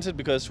understands it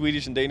because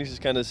Swedish and Danish is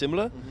kind of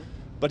similar,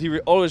 but he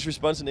always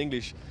responds in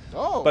English.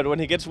 But when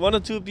he gets one or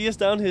two beers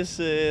down his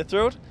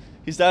throat,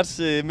 he starts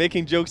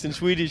making jokes in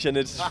Swedish, and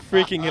it's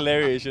freaking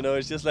hilarious, you know,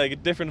 it's just like a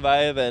different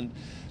vibe, and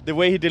the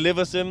way he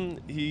delivers them,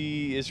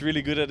 he is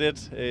really good at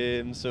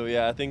it. So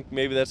yeah, I think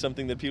maybe that's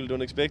something that people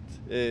don't expect.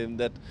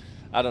 That,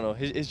 I don't know,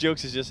 his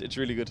jokes is just, it's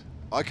really good.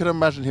 I can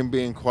imagine him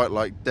being quite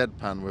like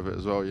deadpan with it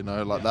as well, you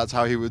know, like that's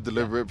how he would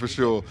deliver it for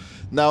sure.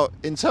 Now,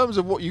 in terms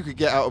of what you could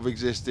get out of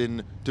Exist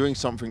in doing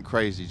something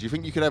crazy, do you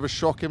think you could ever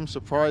shock him,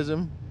 surprise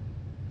him?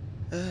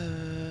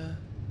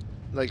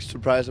 Like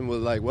surprise him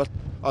with like what?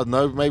 I don't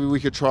know, maybe we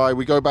could try,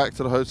 we go back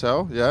to the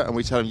hotel, yeah, and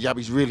we tell him,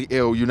 Yabby's really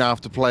ill, you now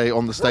have to play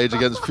on the stage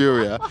against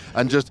Furia,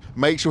 and just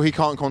make sure he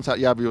can't contact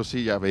Yabby or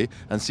see Yabby,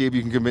 and see if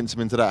you can convince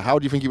him into that. How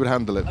do you think he would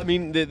handle it? I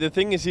mean, the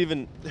thing is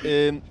even,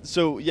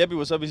 so Yabby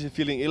was obviously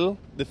feeling ill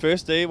the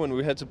first day when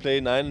we had to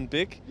play 9 and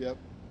big. Yep.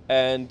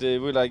 And we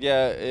were like,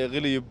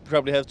 really, you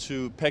probably have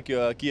to pack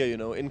your gear, you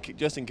know,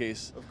 just in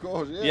case. Of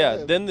course, yeah.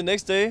 Then the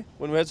next day,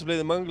 when we had to play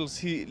the Mongols,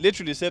 he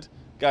literally said,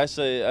 guys,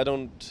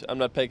 I'm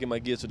not packing my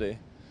gear today.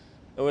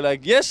 And we're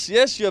like, yes,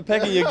 you're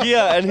packing your gear,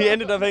 and he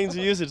ended up having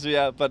to use it. So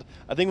yeah, but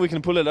I think we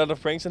can pull a lot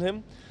of pranks on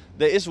him.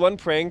 There is one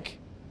prank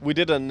we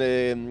did on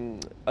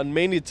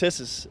mainly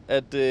tests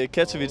at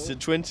Katowice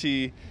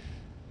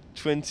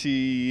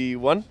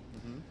 2021.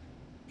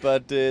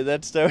 But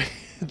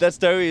that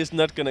story is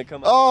not gonna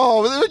come out.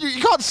 Oh,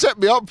 you can't set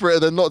me up for it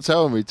and then not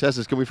tell me.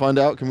 Tessus, can we find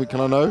out? Can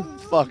I know?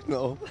 Fuck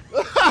no.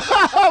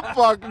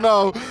 Fuck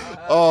no.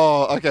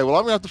 Oh, okay. Well,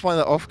 I'm gonna have to find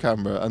that off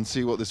camera and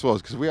see what this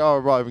was because we are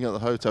arriving at the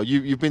hotel.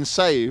 You've been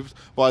saved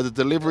by the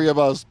delivery of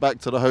us back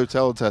to the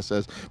hotel,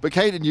 Tessus. But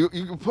Caden,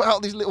 you put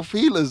out these little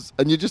feelers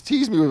and you just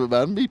tease me with it,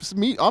 man.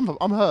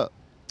 I'm hurt.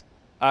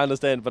 I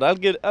understand, but I'll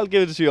give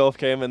it to you off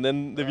cam, and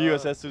then the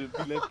viewers has to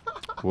be left.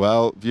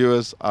 Well,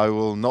 viewers, I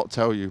will not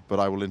tell you, but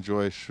I will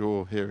enjoy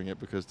hearing it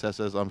because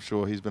Tessus, I'm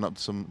sure he's been up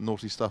to some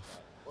naughty stuff.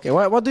 Okay,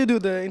 what do you do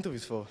the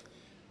interviews for?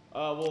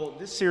 Well,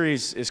 this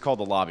series is called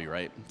The Lobby,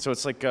 right? So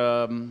it's like,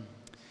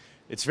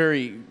 it's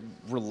very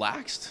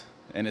relaxed,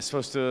 and it's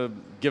supposed to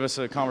give us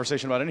a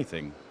conversation about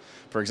anything.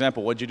 For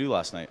example, what'd you do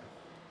last night?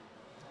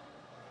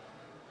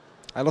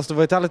 I lost the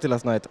vitality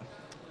last night.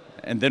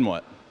 And then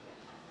what?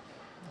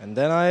 And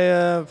then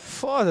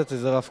that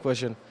is a rough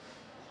question.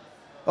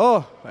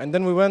 Oh, and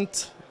then we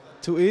went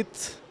to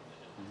eat.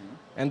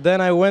 And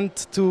then I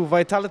went to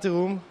Vitality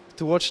Room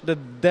to watch the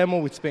demo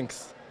with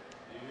Spinks.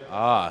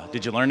 Ah,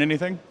 did you learn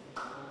anything?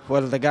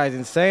 Well, the guy's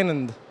insane,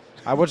 and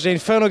I watched the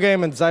Inferno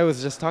game, and Zai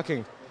was just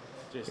talking.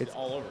 Just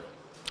all over.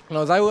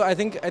 No, Zai, I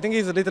think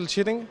he's a little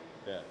cheating.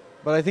 Yeah.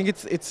 But I think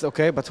it's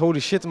okay. But holy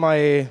shit,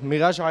 my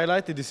Mirage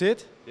highlight, did you see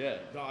it? Yeah.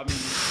 No, I mean,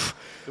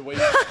 the way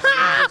you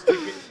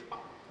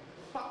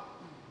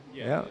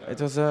Yeah, it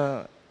was,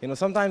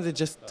 sometimes it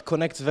just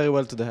connects very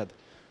well to the head.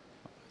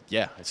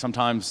 Yeah,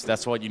 sometimes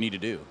that's what you need to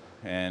do.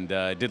 And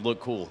it did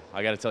look cool.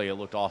 I got to tell you, it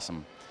looked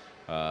awesome.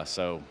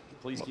 So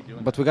please keep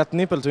doing But we got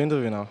Nipple to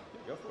interview now.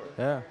 Go for it.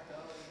 Yeah.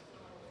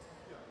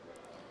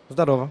 Is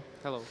that over?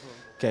 Hello.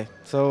 Okay,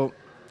 so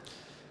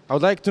I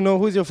would like to know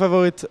who's your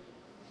favorite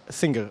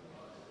singer?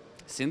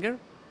 Singer?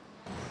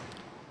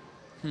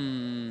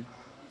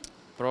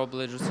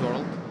 Probably Juice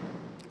WRLD.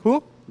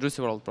 Who? Juice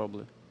WRLD,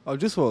 probably. Oh,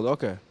 Juice WRLD,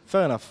 okay.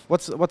 Fair enough.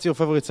 What's your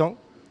favorite song?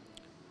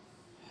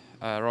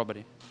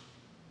 Robbery.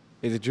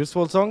 Is it Juice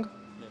WRLD song?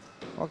 Yes.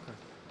 Okay.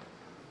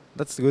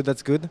 That's good,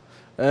 that's good.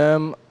 I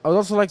would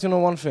also like to know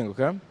one thing,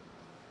 okay?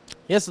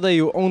 Yesterday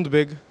you owned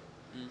big.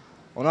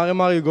 On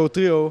RMR you go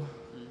 3-0.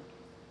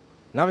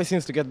 Now he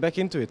seems to get back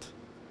into it.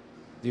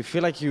 Do you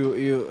feel like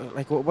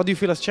what do you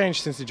feel has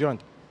changed since you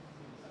joined?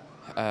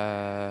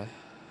 I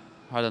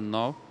don't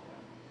know,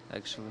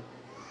 actually.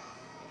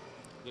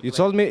 You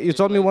told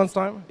me one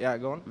time. Yeah,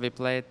 go on. We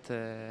played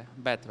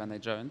bad when I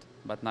joined,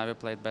 but now we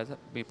played better.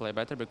 We play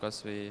better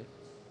because we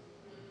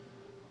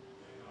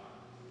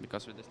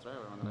destroy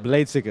everyone.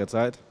 Blade Secrets,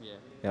 right? Yeah.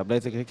 Yeah,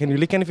 Blade Secrets. Can you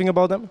leak anything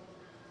about them?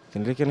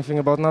 Can you leak anything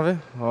about Navi?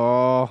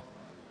 Oh.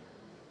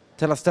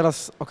 Tell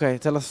us. Okay,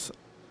 tell us.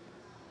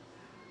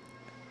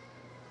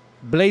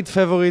 Blade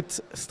favorite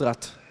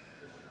strat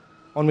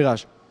on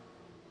Mirage.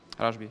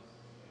 Rush B.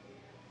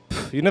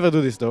 You never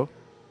do this though.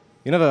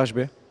 You never Rush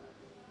B.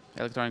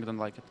 Electronic don't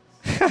like it.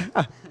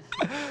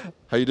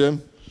 How you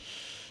doing?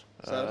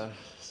 Sad.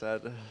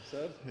 Sad.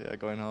 Yeah,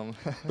 going home.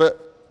 But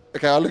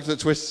okay, I looked at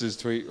Twist's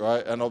tweet,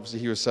 right, and obviously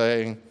he was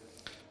saying,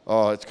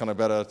 "Oh, it's kind of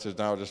better to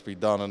now just be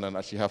done and then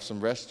actually have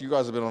some rest." You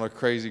guys have been on a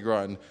crazy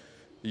grind.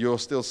 You're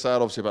still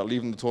sad, obviously, about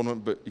leaving the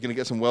tournament, but you're going to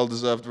get some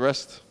well-deserved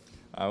rest.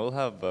 I will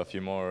have a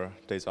few more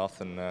days off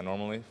than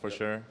normally, for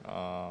sure.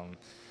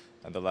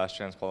 At the last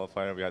chance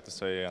qualifier, we had to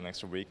stay an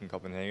extra week in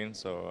Copenhagen,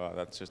 so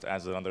that just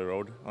adds another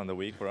road on the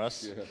week for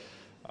us.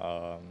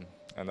 Yeah.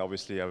 And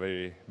obviously a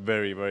very,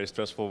 very, very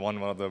stressful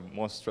one of the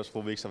most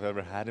stressful weeks I've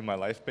ever had in my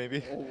life,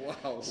 maybe. Oh,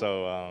 wow.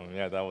 So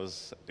yeah, that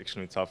was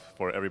extremely tough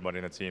for everybody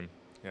in the team.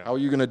 Yeah. How are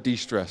you going to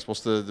de-stress?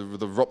 What's the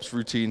ropz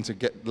routine to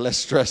get less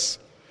stress?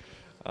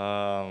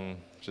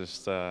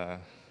 Just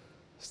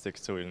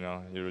stick to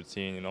your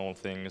routine, your normal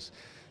things,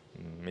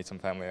 meet some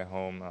family at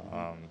home,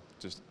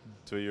 just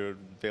do your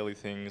daily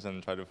things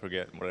and try to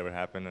forget whatever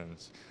happened and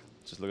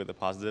just look at the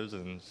positives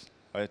and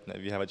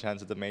if you have a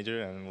chance at the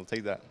major, and we'll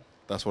take that.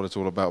 That's what it's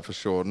all about for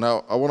sure.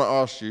 Now, I want to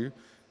ask you,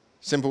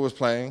 Simple was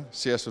playing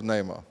CS with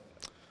Neymar.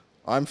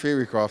 I'm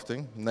theory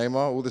crafting.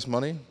 Neymar, all this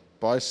money,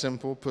 buys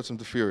Simple, puts him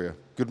to Furia.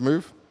 Good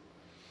move?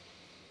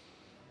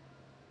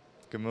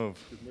 Good move.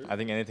 I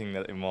think anything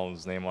that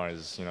involves Neymar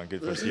is,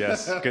 good for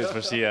CS. Good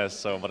for CS.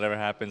 So whatever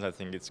happens, I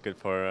think it's good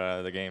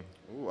for the game.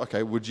 Ooh,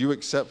 okay. Would you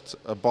accept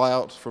a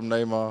buyout from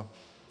Neymar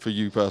for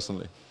you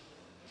personally?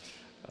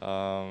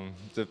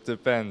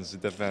 Depends.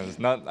 It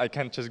depends. I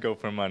can't just go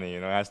for money.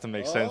 It has to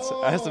make sense.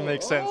 It has to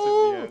make sense in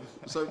the end.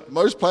 So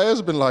most players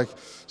have been like.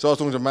 So I was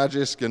talking to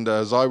Magisk and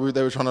Zywu.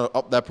 They were trying to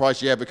up their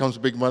price. Yeah, it becomes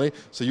big money.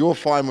 So you're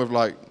fine with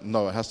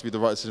no, it has to be the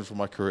right decision for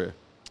my career.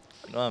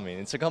 No, I mean,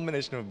 it's a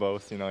combination of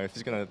both. If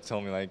he's going to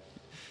tell me,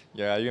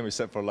 yeah, you're going to be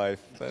set for life,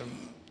 then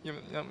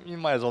you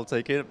might as well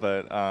take it.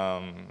 But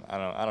I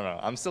don't know.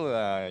 I'm still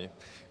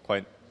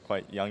quite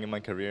young in my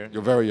career.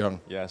 You're very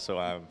young. Yeah, so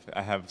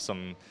I have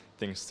some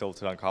things still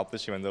to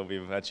accomplish, even though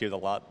we've achieved a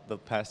lot the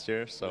past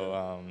year.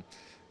 So,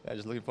 yeah,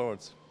 just looking forward.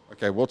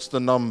 Okay, what's the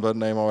number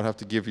Neymar would have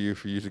to give you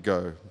for you to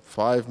go?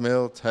 5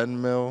 mil,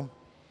 10 mil?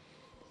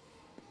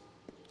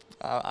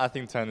 I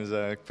think 10 is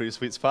a pretty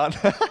sweet spot.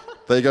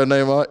 There you go,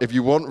 Neymar. If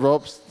you want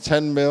ropz,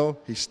 10 mil.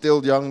 He's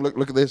still young.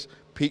 Look at this.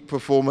 Peak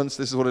performance.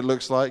 This is what it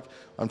looks like.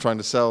 I'm trying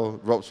to sell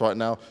ropz right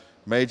now.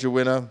 Major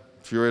winner.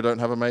 Furia don't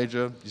have a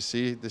major. You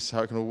see, this is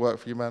how it can all work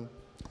for you, man.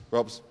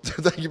 ropz,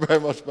 thank you very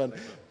much, man.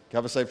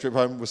 Have a safe trip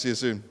home. We'll see you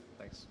soon.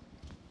 Thanks.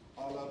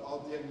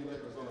 I'll DM you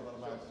later as well about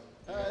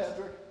the match.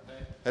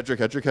 Hey,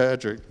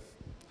 Hedrick.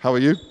 How are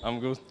you? I'm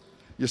good.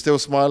 You're still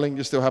smiling?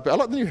 You're still happy? I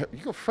like that you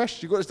got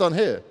fresh. You got this done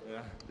here.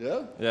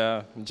 Yeah?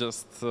 Yeah,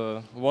 just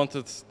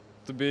wanted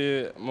to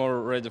be more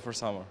ready for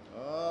summer.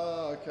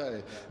 Ah,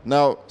 okay.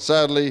 Now,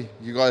 sadly,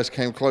 you guys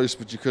came close,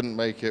 but you couldn't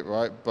make it,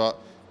 right? But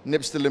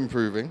Nip's still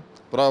improving.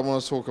 But I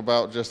want to talk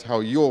about just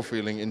how you're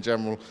feeling in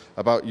general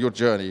about your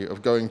journey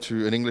of going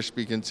to an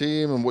English-speaking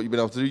team and what you've been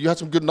able to do. You had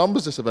some good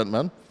numbers this event,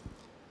 man.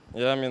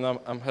 Yeah, I mean,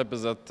 I'm happy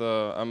that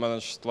I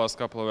managed last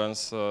couple of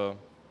events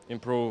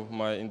improve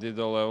my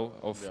individual level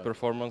of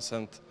performance,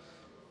 and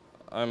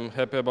I'm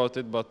happy about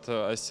it, but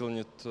I still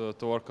need to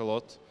work a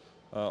lot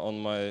on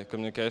my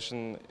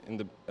communication in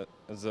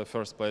the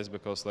first place,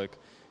 because like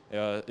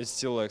it's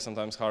still like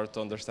sometimes hard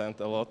to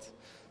understand a lot.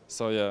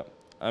 So yeah,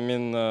 I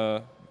mean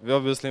we're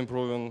obviously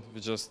improving.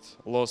 We just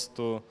lost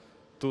to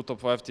 2 top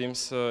 5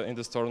 teams in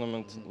this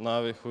tournament.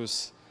 Navi,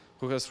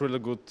 who has really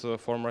good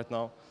form right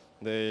now.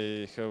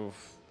 They have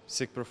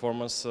sick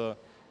performance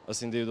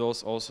as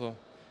individuals also,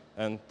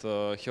 and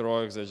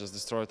Heroics, they just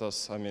destroyed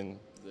us. I mean,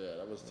 yeah,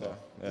 that was tough.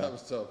 Yeah. That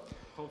was tough.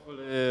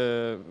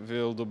 Hopefully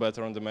we'll do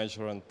better on the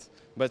major, and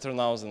better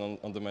now than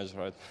on the major,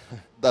 right?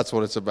 That's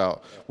what it's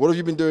about. What have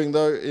you been doing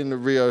though in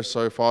Rio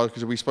so far?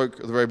 Because we spoke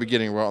at the very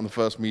beginning, right on the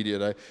first media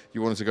day,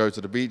 you wanted to go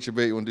to the beach a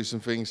bit, you want to do some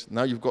things.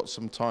 Now you've got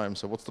some time,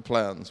 so what's the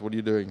plans? What are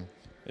you doing?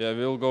 Yeah,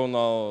 we'll go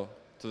now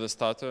to the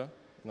starter,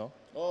 no?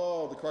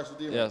 Oh, the Christ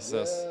Redeemer. Yes,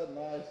 yes.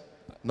 Nice.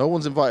 No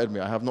one's invited me.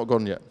 I have not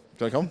gone yet.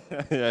 Can I come?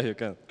 Yeah, you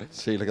can.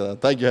 See, look at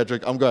that. Thank you,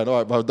 Hedrick. I'm going. All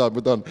right, we're done.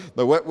 We're done.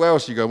 No, where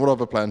else are you going? What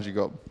other plans you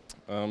got?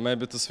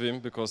 Maybe to swim,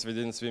 because we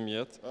didn't swim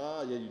yet.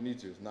 Ah, yeah, you need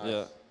to. Nice.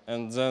 Yeah,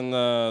 and then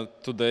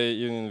today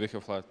evening we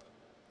have flight.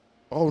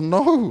 Oh,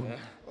 no. Yeah.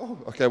 Oh,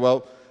 okay,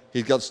 well,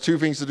 he's got 2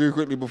 things to do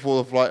quickly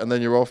before the flight, and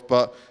then you're off.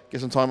 But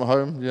get some time at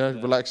home,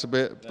 relax a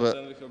bit. Yeah, but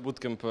then we have boot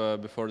camp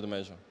before the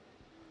major.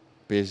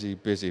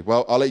 Busy.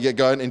 Well, I'll let you get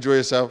going. Enjoy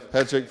yourself.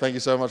 Hedrick, thank you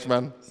so much,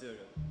 man. See you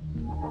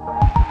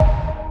again.